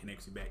I mean, that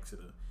connects you back to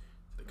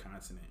the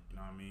continent, you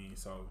know what I mean.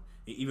 So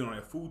even on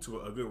that food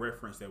tour, a good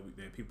reference that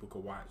people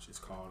could watch is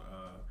called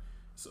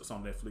it's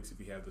on Netflix if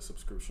you have the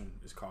subscription.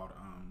 It's called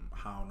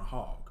High on the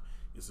Hog.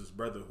 It's this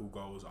brother who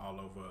goes all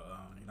over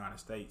the United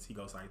States. He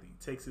goes like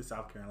Texas,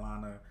 South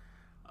Carolina.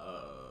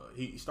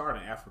 He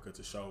started in Africa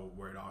to show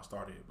where it all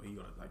started, but he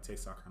goes like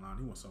Texas, South Carolina.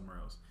 He went somewhere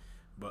else,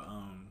 but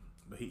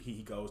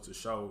he goes to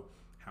show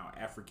how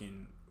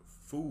African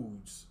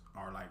foods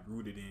are like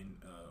rooted in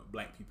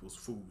black people's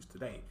foods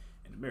today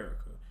in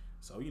America.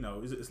 So you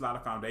know, it's a lot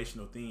of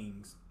foundational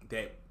things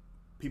that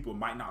people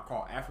might not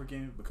call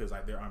African because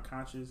like they're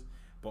unconscious,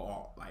 but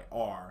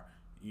are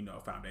you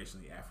know,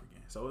 foundationally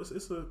African. So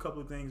it's a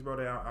couple of things, bro,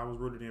 that I was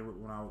rooted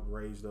in when I was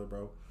raised up,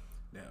 bro,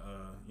 that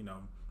you know,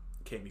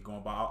 kept me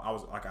going. But I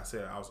was, like I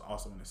said, I was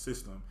also in the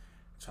system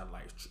trying to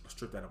like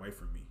strip that away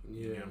from me.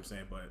 You know what I'm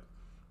saying? But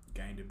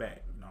gained it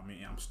back. You know what I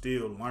mean? I'm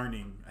still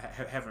learning.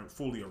 I haven't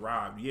fully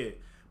arrived yet,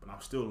 but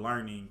I'm still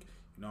learning.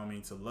 You know what I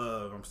mean? To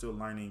love. I'm still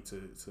learning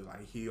to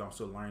like heal. I'm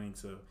still learning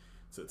to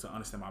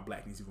understand my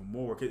blackness even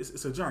more. Cause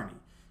it's a journey.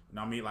 You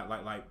know what I mean?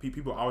 Like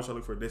people always try to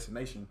look for a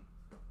destination.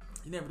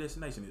 You never a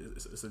destination.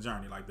 It's a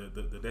journey. Like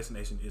the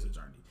destination is a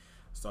journey.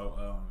 So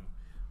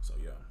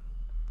yeah.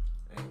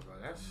 Hey, bro,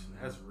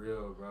 that's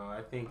real, bro.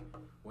 I think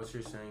what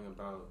you're saying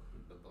about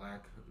the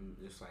black,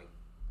 just like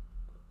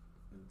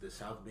the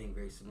South being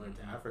very similar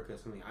to Africa,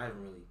 is something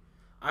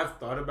I've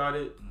thought about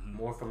it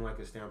more from like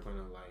a standpoint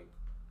of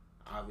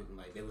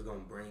like they was gonna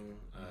bring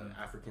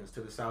Africans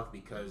to the South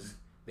because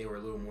they were a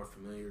little more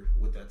familiar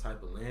with that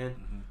type of land,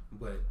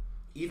 but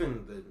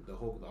even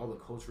all the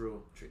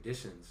cultural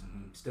traditions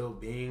still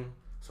being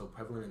so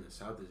prevalent in the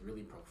South is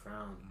really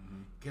profound,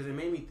 because it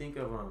made me think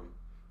of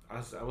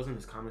I was in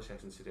this comment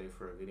section today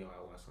for a video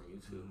I watched on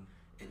YouTube,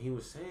 and he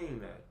was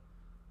saying that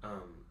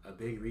a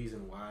big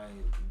reason why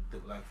the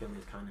black family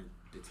has kind of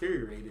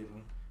deteriorated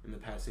in the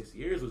past 60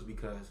 years was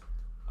because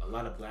a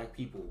lot of black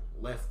people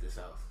left the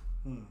South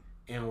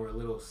and were a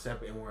little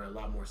separate, and were a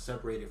lot more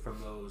separated from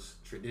those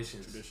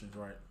traditions.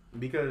 Right.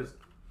 Because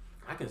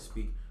I can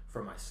speak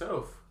for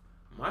myself.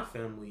 My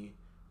family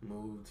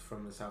moved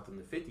from the South in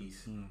the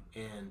 50s,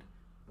 and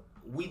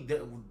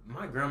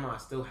my grandma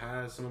still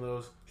has some of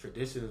those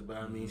traditions, but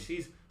I mean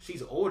she's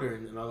older,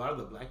 and a lot of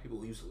the black people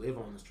who used to live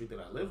on the street that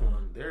I live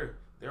on, they're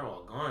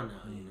all gone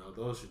now. You know,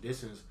 those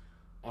traditions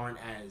aren't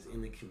as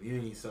in the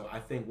community. So I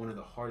think one of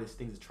the hardest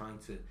things is trying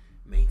to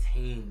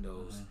maintain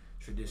those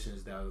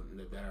traditions that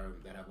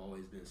have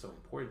always been so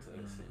important to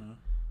us. And,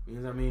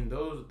 because I mean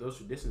those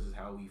traditions is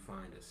how we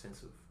find a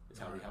sense of, it's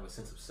how we have a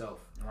sense of self,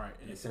 right,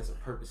 and a sense of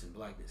purpose and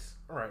blackness.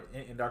 Right,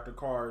 and Dr.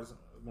 Carr's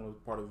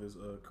part of his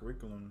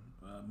curriculum,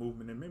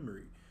 movement and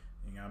memory.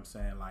 You know what I'm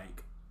saying?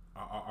 Like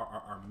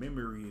our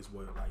memory is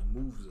what like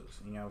moves us.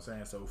 You know what I'm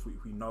saying? So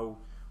if we know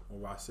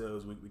of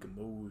ourselves, we can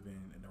move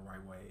in the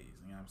right ways.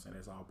 You know what I'm saying?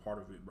 That's all part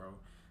of it, bro.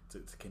 To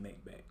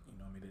connect back. You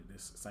know what I mean?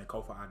 This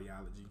Sankofa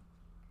ideology.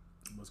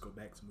 We must go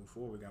back to move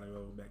forward. We gotta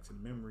go back to the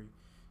memory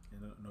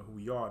and know who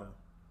we are to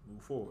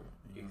move forward.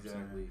 You know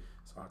exactly.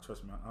 So I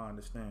trust me. I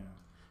understand,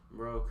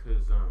 bro.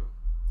 Cause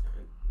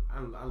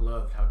I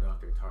loved how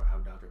Dr.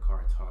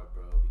 Carr taught,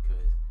 bro,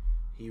 because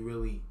he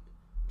really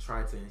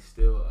tried to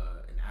instill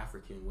an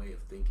African way of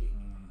thinking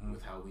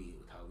with how we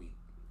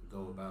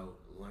go about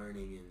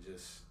learning and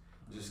just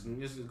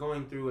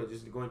going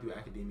through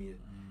academia.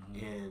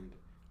 And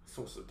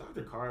so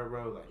Dr. Carr,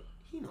 bro, like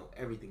he know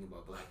everything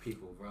about black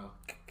people, bro.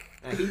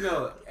 And he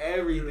know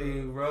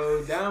everything,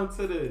 bro, down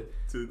to the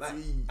like,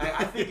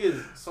 I think it's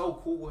so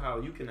cool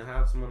how you can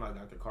have someone like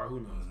Dr. Carr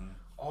who knows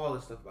all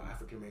this stuff about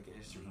African American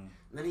history, and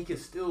then he can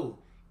still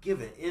give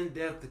an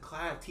in-depth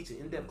class, teach an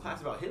in-depth class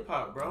about hip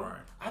hop, bro. Right.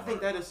 I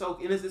think that is so,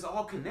 and it's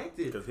all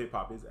connected because hip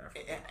hop is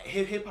African.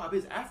 Hip hop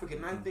is African,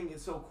 and I think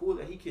it's so cool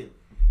that he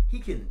he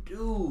can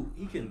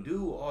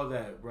do all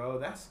that, bro.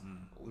 That's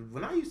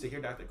when I used to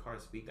hear Dr. Carr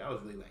speak, that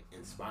was really like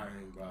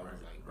inspiring, bro. I was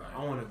like, bro,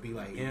 I want to be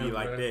like him, be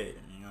like bro. that.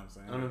 You know what I'm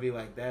saying? I want to be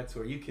like that, to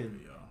where you can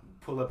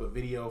pull up a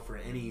video for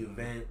any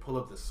event, pull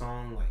up the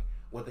song, like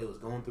what they was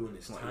going through in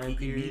this time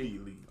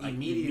period.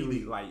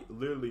 Immediately, like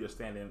literally a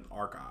standing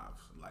archive,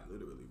 like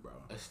literally, bro.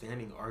 A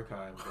standing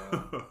archive,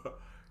 bro.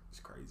 It's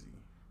crazy.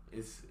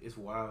 It's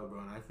wild, bro.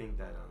 And I think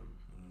that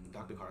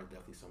Dr. Carr is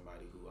definitely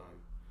somebody who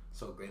I'm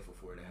so grateful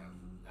for to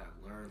have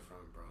learned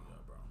from, bro. Yeah,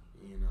 bro.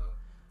 You know.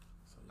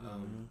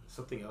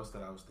 Something else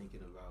that I was thinking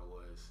about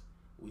was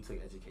we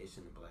took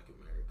education in Black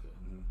America.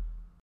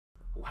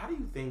 How do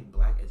you think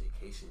Black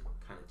education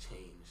kind of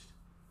changed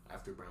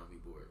after Brown v.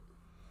 Board?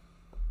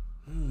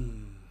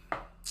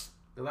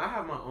 Because I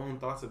have my own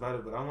thoughts about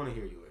it, but I want to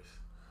hear yours.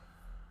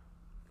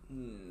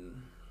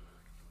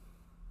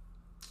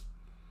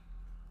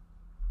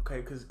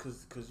 Okay, cause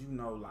you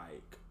know,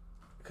 like,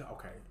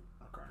 okay,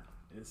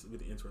 it's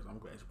really interesting. I'm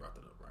glad you brought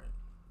that up, right?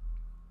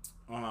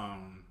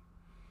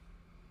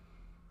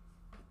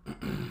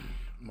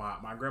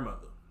 My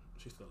grandmother,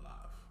 she's still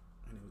alive.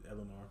 Her name was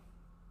Eleanor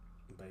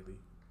Bailey.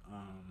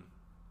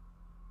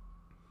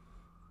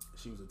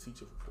 She was a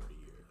teacher for 40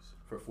 years.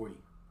 For 40?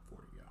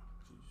 40, yeah.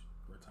 She's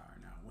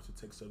retired now. Went to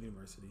Texas Southern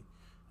University,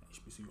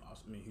 HBCU,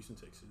 Houston,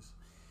 Texas.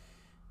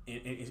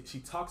 And she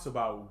talks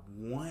about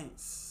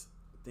once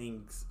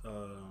things,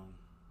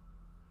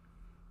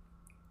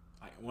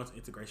 like once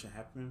integration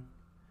happened,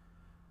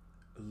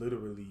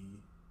 literally,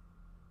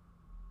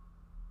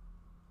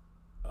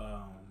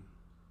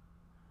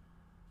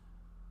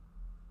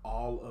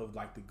 all of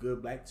like the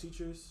good Black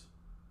teachers,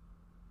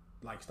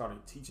 like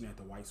started teaching at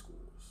the white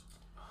schools,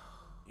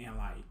 and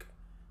like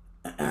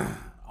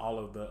all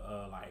of the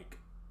like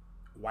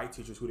white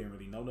teachers who didn't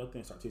really know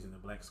nothing started teaching the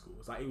Black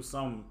schools. Like it was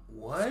some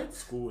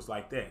schools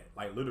like that,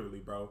 like literally,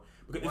 bro.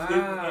 Because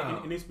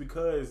and it's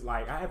because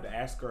like I have to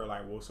ask her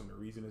like what some of the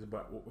reason is,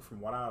 but from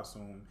what I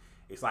assume,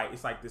 it's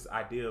like this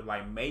idea of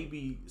like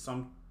maybe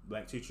some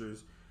Black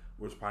teachers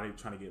was probably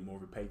trying to get more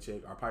of a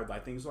paycheck, or probably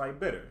like things like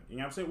better. You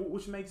know what I'm saying?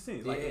 Which makes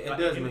sense. Like it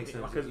does make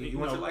sense. Because you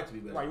want your life to be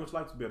better. Right, you want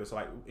your life to be better. So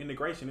like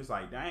integration, it's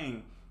like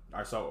dang. All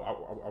right, so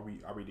are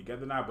we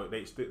together now? But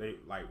they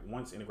like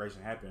once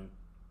integration happened,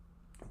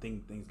 I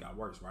think things got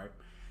worse, right?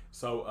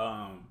 So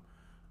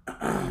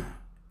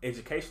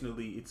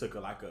educationally, it took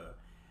a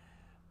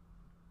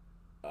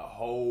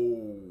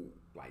whole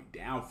like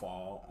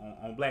downfall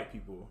on Black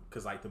people,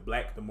 because like the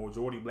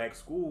majority Black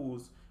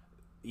schools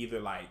either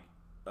like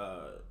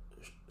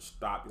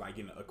stopped like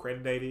getting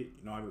accredited,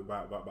 you know,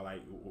 by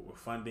like with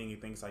funding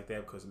and things like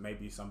that, because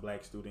maybe some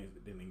Black students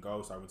didn't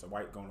go, so I went to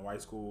going to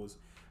white schools.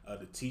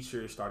 The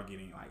teachers started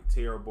getting like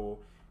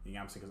terrible, you know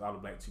what I'm saying, because all the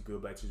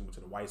good Black teachers went to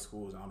the white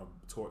schools, and all the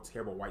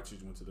terrible white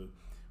teachers went to the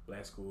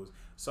Black schools.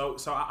 So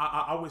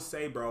I would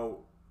say,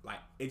 bro, like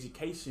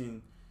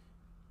education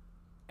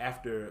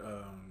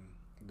after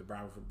the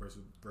Brown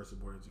versus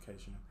Board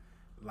education,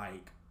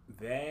 like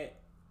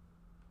that,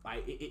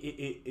 like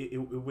it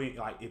went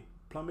like it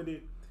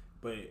plummeted,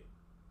 but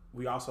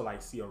we also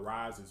like see a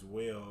rise as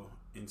well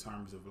in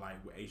terms of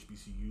like with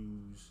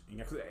HBCUs, and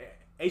because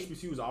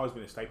HBCUs has always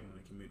been a staple in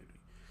the community,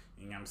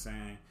 you know what I'm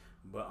saying?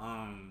 But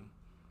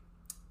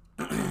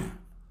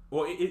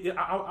well,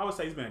 I would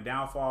say it's been a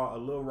downfall, a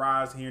little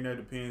rise here and there,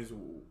 depends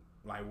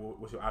like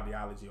what's your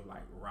ideology of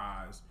like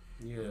rise.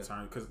 Yeah.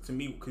 Because to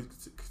me,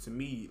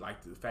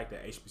 like the fact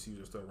that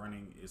HBCUs are still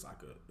running is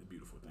like a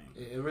beautiful thing.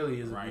 It really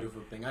is a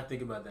beautiful thing. I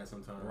think about that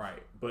sometimes.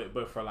 Right,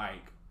 but for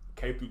like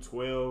K through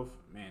 12,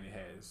 man,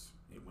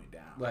 it went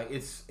down. Like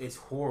it's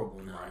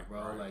horrible now,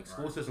 bro. Right, like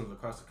school systems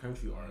across the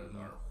country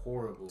are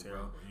horrible,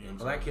 terrible, bro. And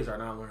Black kids are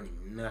not learning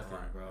nothing,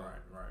 bro.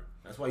 Right.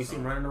 That's why you see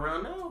them running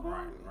around now, bro.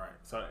 Right.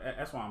 So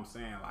that's why I'm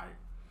saying like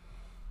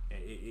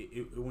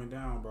it went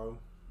down, bro.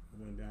 It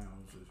went down.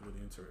 It was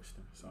really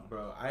interesting. So,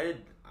 bro, I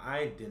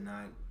did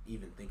not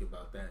even think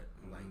about that.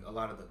 Like a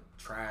lot of the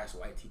trash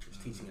white teachers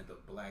teaching at the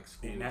Black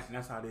schools, and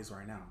that's how it is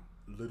right now.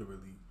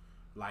 Literally,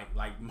 like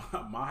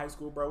my high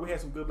school, bro. We had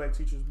some good Black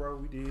teachers, bro.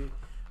 We did,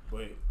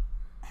 but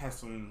had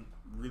some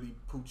really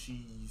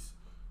poochies,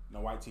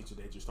 white teachers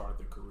that just started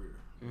their career.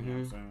 You know what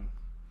I'm saying?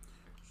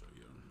 So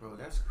yeah, bro,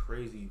 that's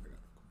crazy.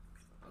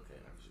 Okay,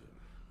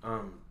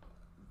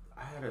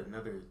 I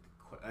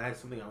had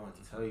something I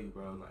wanted to tell you,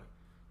 bro. Like,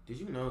 did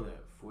you know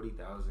that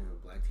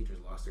 40,000 Black teachers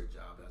lost their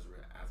job as a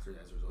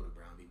result of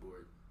Brown v.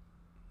 Board?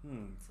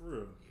 For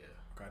real? Yeah.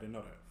 Okay, I didn't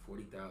know that.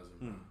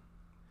 40,000.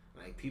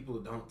 Like, people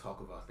don't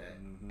talk about that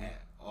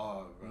at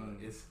all, bro.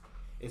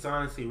 It's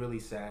honestly really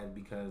sad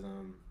because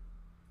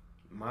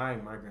my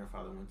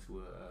grandfather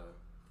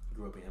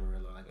grew up in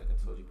Amarillo, like I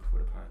told you before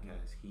the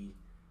podcast. He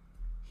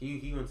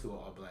went to an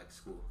all Black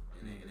school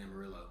in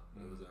Amarillo.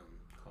 It was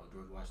called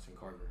George Washington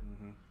Carver.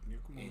 Yeah,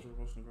 come on, George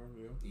Washington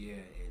Carver.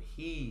 Yeah, and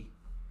he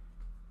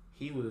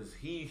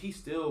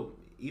still,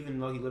 even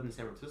though he lived in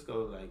San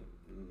Francisco like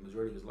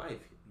majority of his life,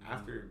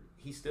 after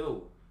he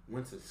still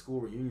went to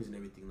school reunions and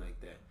everything like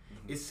that.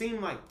 It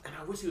seemed like, and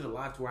I wish he was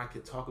alive to where I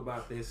could talk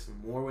about this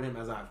more with him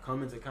as I've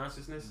come into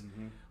consciousness,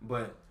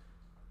 but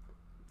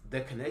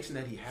the connection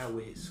that he had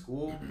with his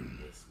school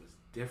was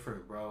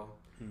different, bro.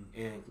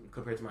 And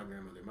compared to my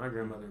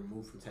grandmother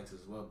moved from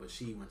Texas as well, but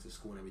she went to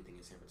school and everything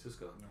in San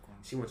Francisco. Okay.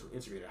 She went to an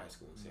integrated high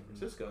school in San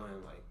Francisco,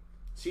 and like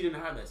she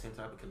didn't have that same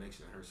type of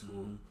connection at her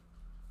school.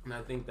 And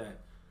I think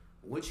that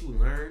what you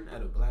learn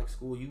at a black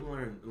school, you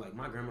learn, like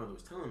my grandmother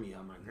was telling me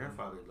how my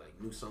grandfather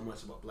like knew so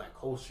much about black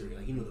culture.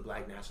 Like he knew the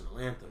black national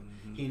anthem.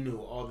 He knew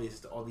all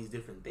these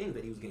different things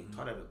that he was getting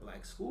taught at a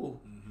black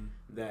school.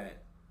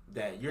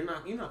 That you're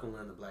not gonna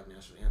learn the black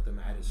national anthem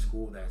at a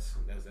school that's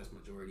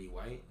majority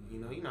white. You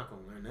know, you're not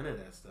gonna learn none of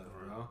that stuff,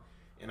 bro.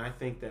 And I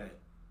think that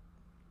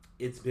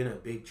it's been a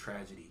big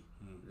tragedy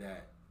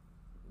that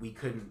we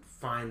couldn't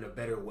find a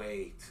better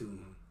way to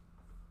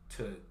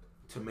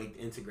make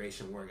the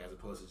integration work, as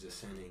opposed to just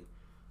sending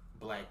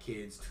black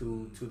kids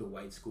to the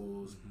white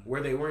schools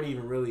where they weren't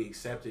even really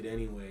accepted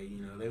anyway.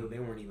 You know, they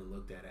weren't even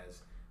looked at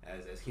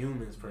as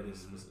humans, per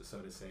this, so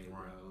to say,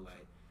 bro.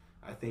 Like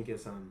I think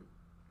it's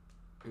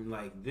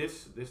like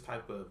this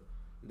type of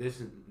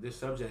this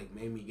subject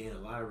made me gain a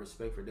lot of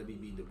respect for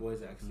W.B. Du Bois,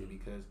 actually,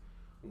 because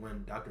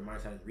when Dr.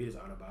 Myers had to read his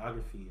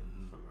autobiography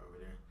from over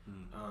there,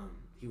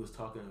 he was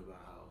talking about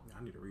how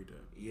I need to read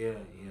that. Yeah.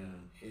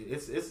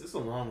 It's a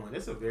long one.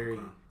 It's a very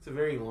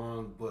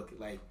long book.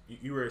 Like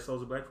you read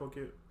Souls of Black Folk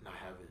yet? I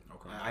haven't.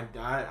 Okay.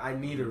 I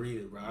need to read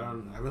it, bro.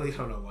 I really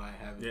don't know why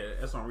I haven't. Yeah,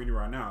 that's what I'm reading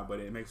right now, but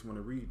it makes me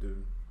want to read the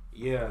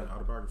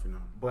autobiography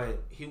now.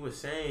 But he was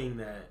saying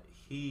that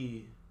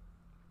he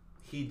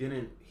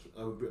didn't.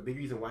 A big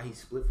reason why he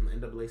split from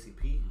the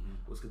NAACP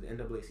was because the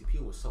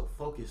NAACP was so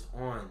focused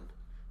on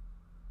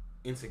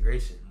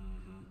integration.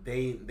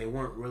 They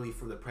weren't really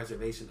for the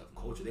preservation of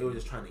culture. They were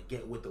just trying to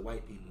get with the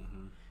white people.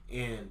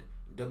 And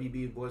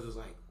W.B. Du Bois was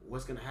like,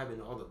 what's gonna happen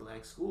to all the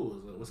black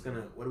schools? Like,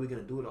 what are we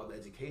gonna do with all the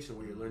education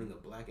where you're learning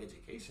a black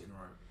education?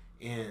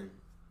 Right. And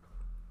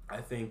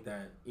I think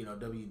that, you know,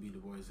 W.B. Du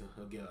Bois,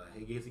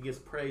 he gets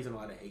praise and a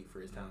lot of hate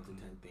for his talented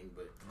thing,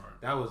 but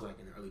that was like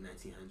in the early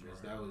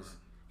 1900s. That was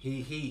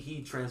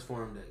he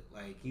transformed it.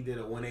 Like he did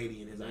a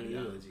 180 in his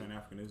ideology.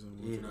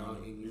 Pan-Africanism. You know,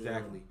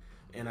 exactly.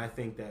 And I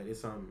think that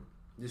it's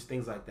just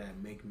things like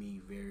that make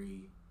me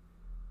very.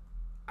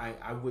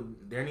 I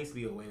would. There needs to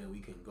be a way that we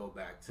can go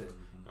back to.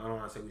 I don't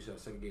want to say we should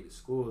have segregated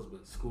schools,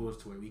 but schools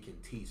to where we can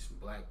teach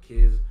black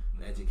kids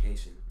the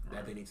education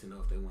that they need to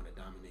know if they want to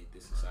dominate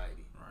this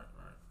society. Right.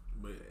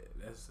 But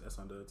that's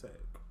under attack.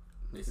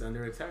 It's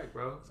under attack,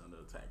 bro. It's under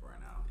attack right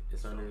now.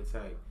 It's under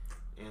attack.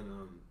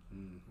 And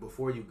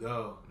before you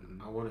go,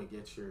 I want to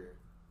get your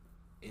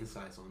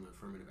insights on the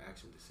affirmative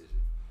action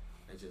decision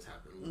that just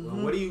happened.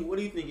 Well, what do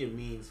you think it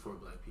means for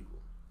black people?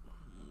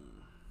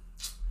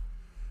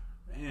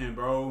 Man,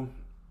 bro,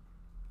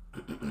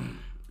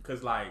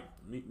 because like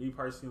me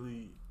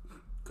personally,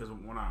 because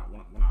when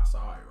I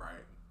saw it,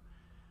 right,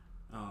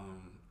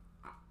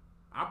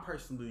 I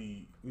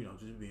personally, you know,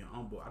 just being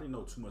humble, I didn't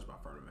know too much about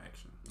affirmative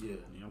action. Yeah,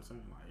 you know what I'm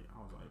saying? Like I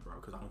was like, bro,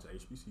 because I went to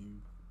HBCU.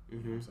 You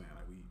know what I'm saying?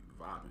 Like we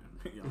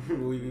vibing. You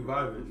know, we be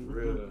vibing, for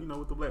real. You know,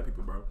 with the black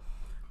people, bro.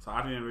 So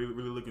I didn't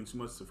really look into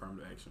much to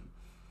affirmative action.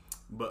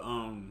 But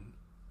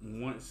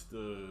once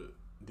the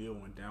deal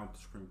went down with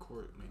the Supreme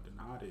Court and they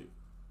denied it,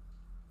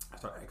 I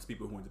started asking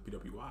people who went to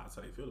PWI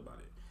how they feel about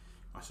it.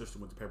 My sister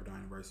went to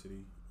Pepperdine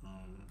University.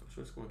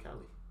 Sure, it's going to Cali.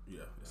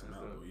 Yeah, it's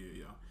another.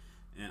 Yeah.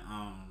 And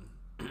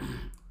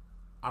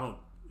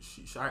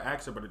I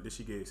asked her, but did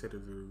she get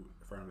accepted through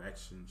affirmative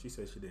action? She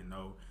said she didn't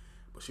know,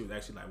 but she was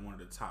actually like one of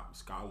the top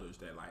scholars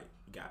that like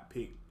got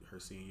picked her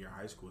senior year of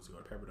high school to go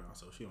to Pepperdine.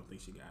 So she don't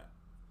think she got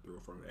through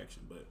affirmative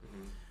action. But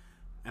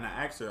and I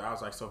asked her, I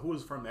was like, so who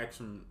is affirmative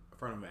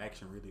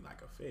action really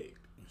like affect?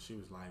 And she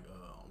was like,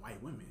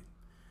 white women.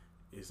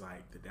 It's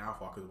like the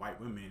downfall because white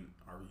women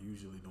are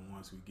usually the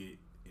ones who get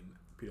in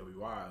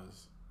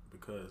PWIs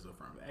because of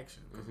affirmative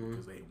action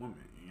because they hate women.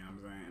 You know what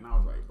I'm saying? And I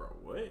was like, bro,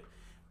 what?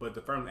 But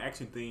the affirmative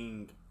action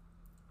thing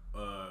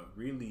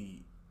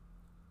really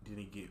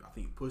didn't get, I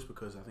think, pushed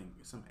because I think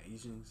some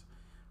Asians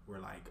were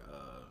like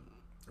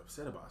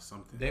upset about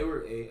something. They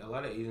were a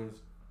lot of Asians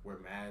were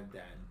mad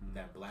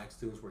that black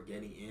students were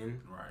getting in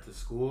to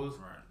schools,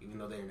 even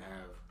though they didn't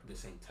have the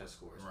same test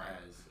scores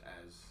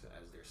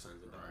as their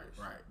sons and daughters.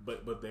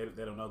 But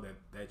they don't know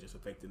that just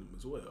affected them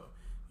as well.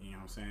 You know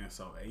what I'm saying?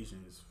 So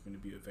Asians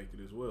finna be affected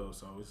as well.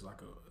 So it's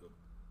like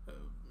a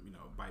you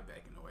know, bite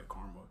back in a way,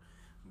 karma.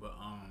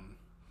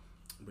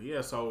 But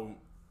yeah, so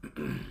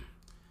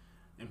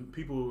and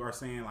people are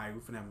saying like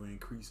we're finna have an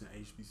increase in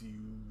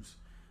HBCUs.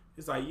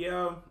 It's like,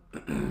 yeah.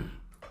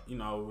 You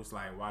know, it's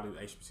like, why do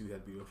HBCUs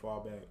have to be a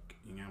fallback?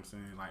 You know what I'm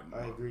saying? Like,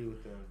 I agree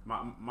with that.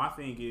 My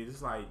thing is,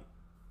 it's like,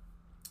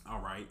 all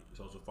right,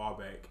 so it's a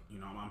fallback. You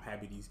know, I'm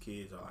happy these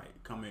kids are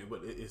like coming,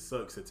 but it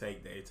sucks to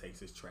take that it takes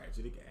this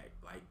tragic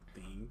act like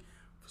thing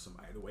for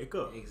somebody to wake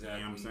up. Exactly.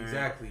 You know what I'm saying?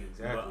 Exactly.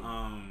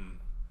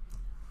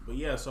 But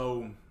yeah,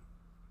 so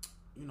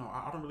you know,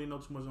 I don't really know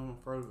too much on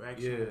affirmative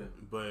action. Yeah.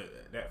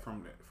 But that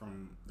from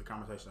the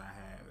conversation I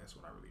had, that's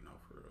what I really know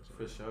for real. So.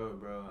 For sure,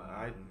 bro.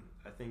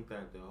 I think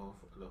that the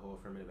whole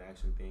affirmative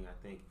action thing,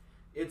 I think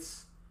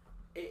it's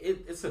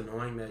It's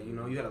annoying that you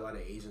had a lot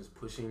of Asians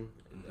pushing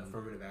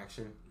affirmative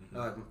action,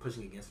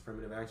 pushing against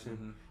affirmative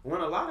action.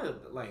 When a lot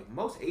of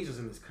most Asians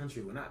in this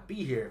country would not be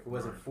here if it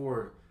wasn't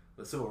for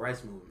the civil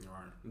rights movement.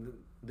 Right.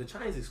 The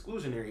Chinese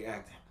Exclusionary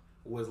Act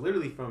was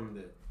literally from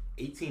the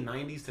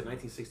 1890s to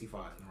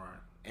 1965. Right.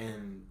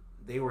 And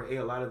they were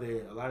a lot of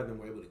them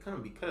were able to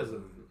come because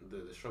of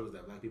the struggles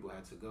that black people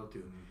had to go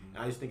through.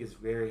 And I just think it's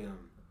very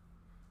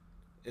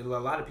a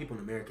lot of people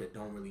in America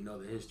don't really know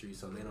the history,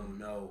 so they don't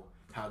know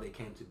how they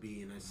came to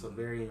be, and it's so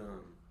very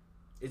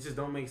it just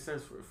don't make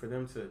sense for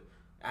them to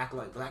act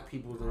like black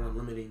people are the one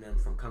limiting them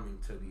from coming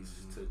to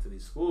these to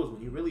these schools.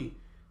 When you really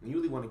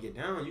want to get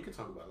down, you can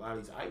talk about a lot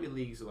of these Ivy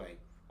Leagues, like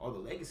all the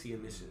legacy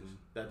initiatives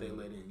that they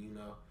let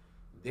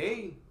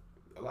in.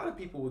 A lot of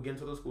people would get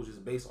into those schools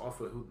just based off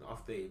their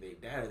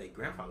dad or their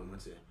grandfather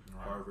went to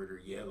Harvard or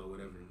Yale or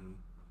whatever.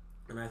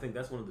 And I think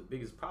that's one of the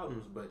biggest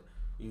problems. But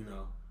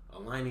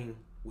aligning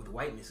with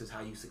whiteness is how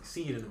you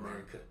succeed in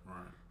America.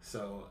 Right.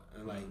 So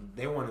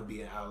they want to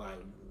be an ally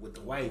with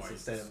the whites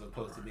instead of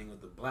opposed to being with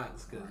the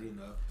blacks, because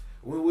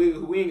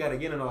we ain't got to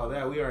get into all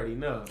that. We already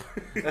know.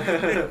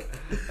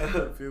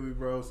 Feel me,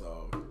 bro?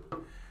 So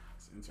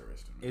it's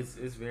interesting. It's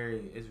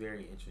very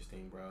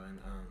interesting, bro. And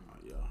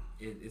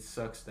it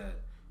sucks that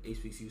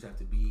HBCUs have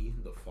to be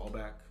the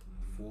fallback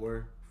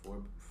for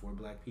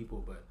black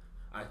people, but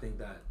I think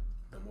that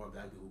the more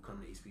black people who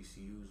come to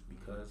HBCUs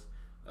because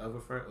of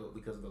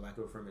the lack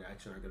of affirmative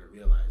action are going to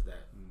realize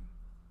that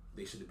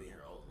they should have been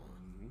here all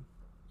along.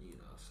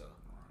 So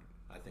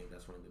I think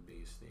that's one of the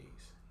biggest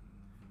things.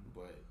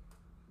 But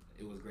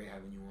it was great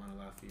having you on,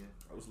 Alafia.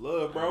 That was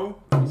love,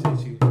 bro.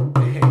 Appreciate you.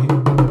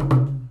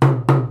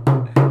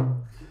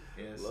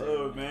 Yes,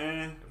 love,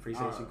 man.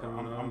 Appreciate you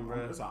coming on,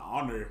 bro. It's an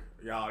honor,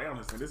 y'all. They don't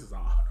understand. This is an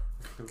honor.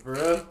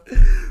 Bro,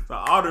 it's an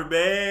honor,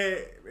 man.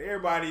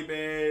 Everybody,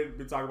 man,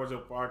 been talking about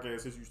your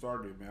podcast since you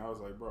started it, man. I was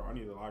like, bro, I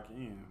need to lock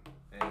in.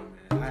 Hey,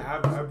 man,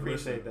 I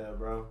appreciate that,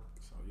 bro.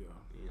 So yeah,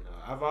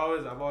 I've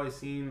always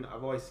seen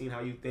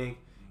how you think,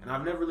 and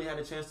I've never really had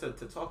a chance to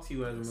talk to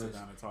you as much. Sit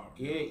down and talk.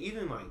 Yeah,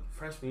 even like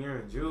freshman year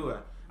in Drew,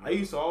 I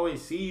used to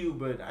always see you,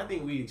 but I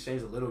think we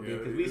exchanged a little bit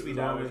because we used to be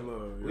down there.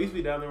 We used to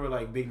be down there with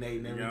like Big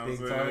Nate and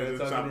everything,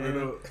 talking to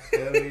him.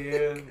 Hell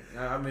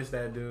yeah, I miss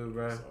that dude,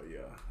 bro. So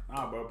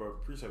yeah, bro,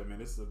 appreciate it, man.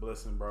 This is a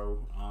blessing, bro.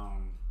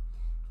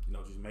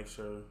 Just make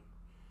sure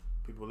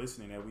people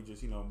listening that we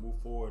just move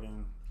forward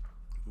and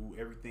do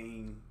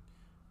everything.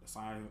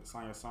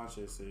 Sonia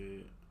Sanchez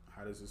said,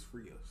 "How does this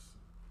free us?"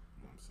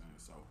 You know what I'm saying?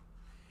 So,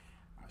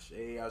 Ashe,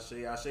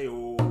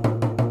 oh.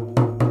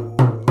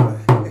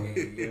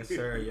 Yes,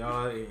 sir.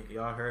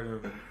 Y'all heard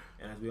him.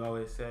 And as we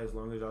always say, as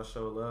long as y'all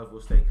show love,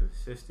 we'll stay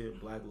consistent.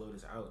 Black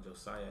Lotus out.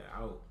 Josiah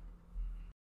out.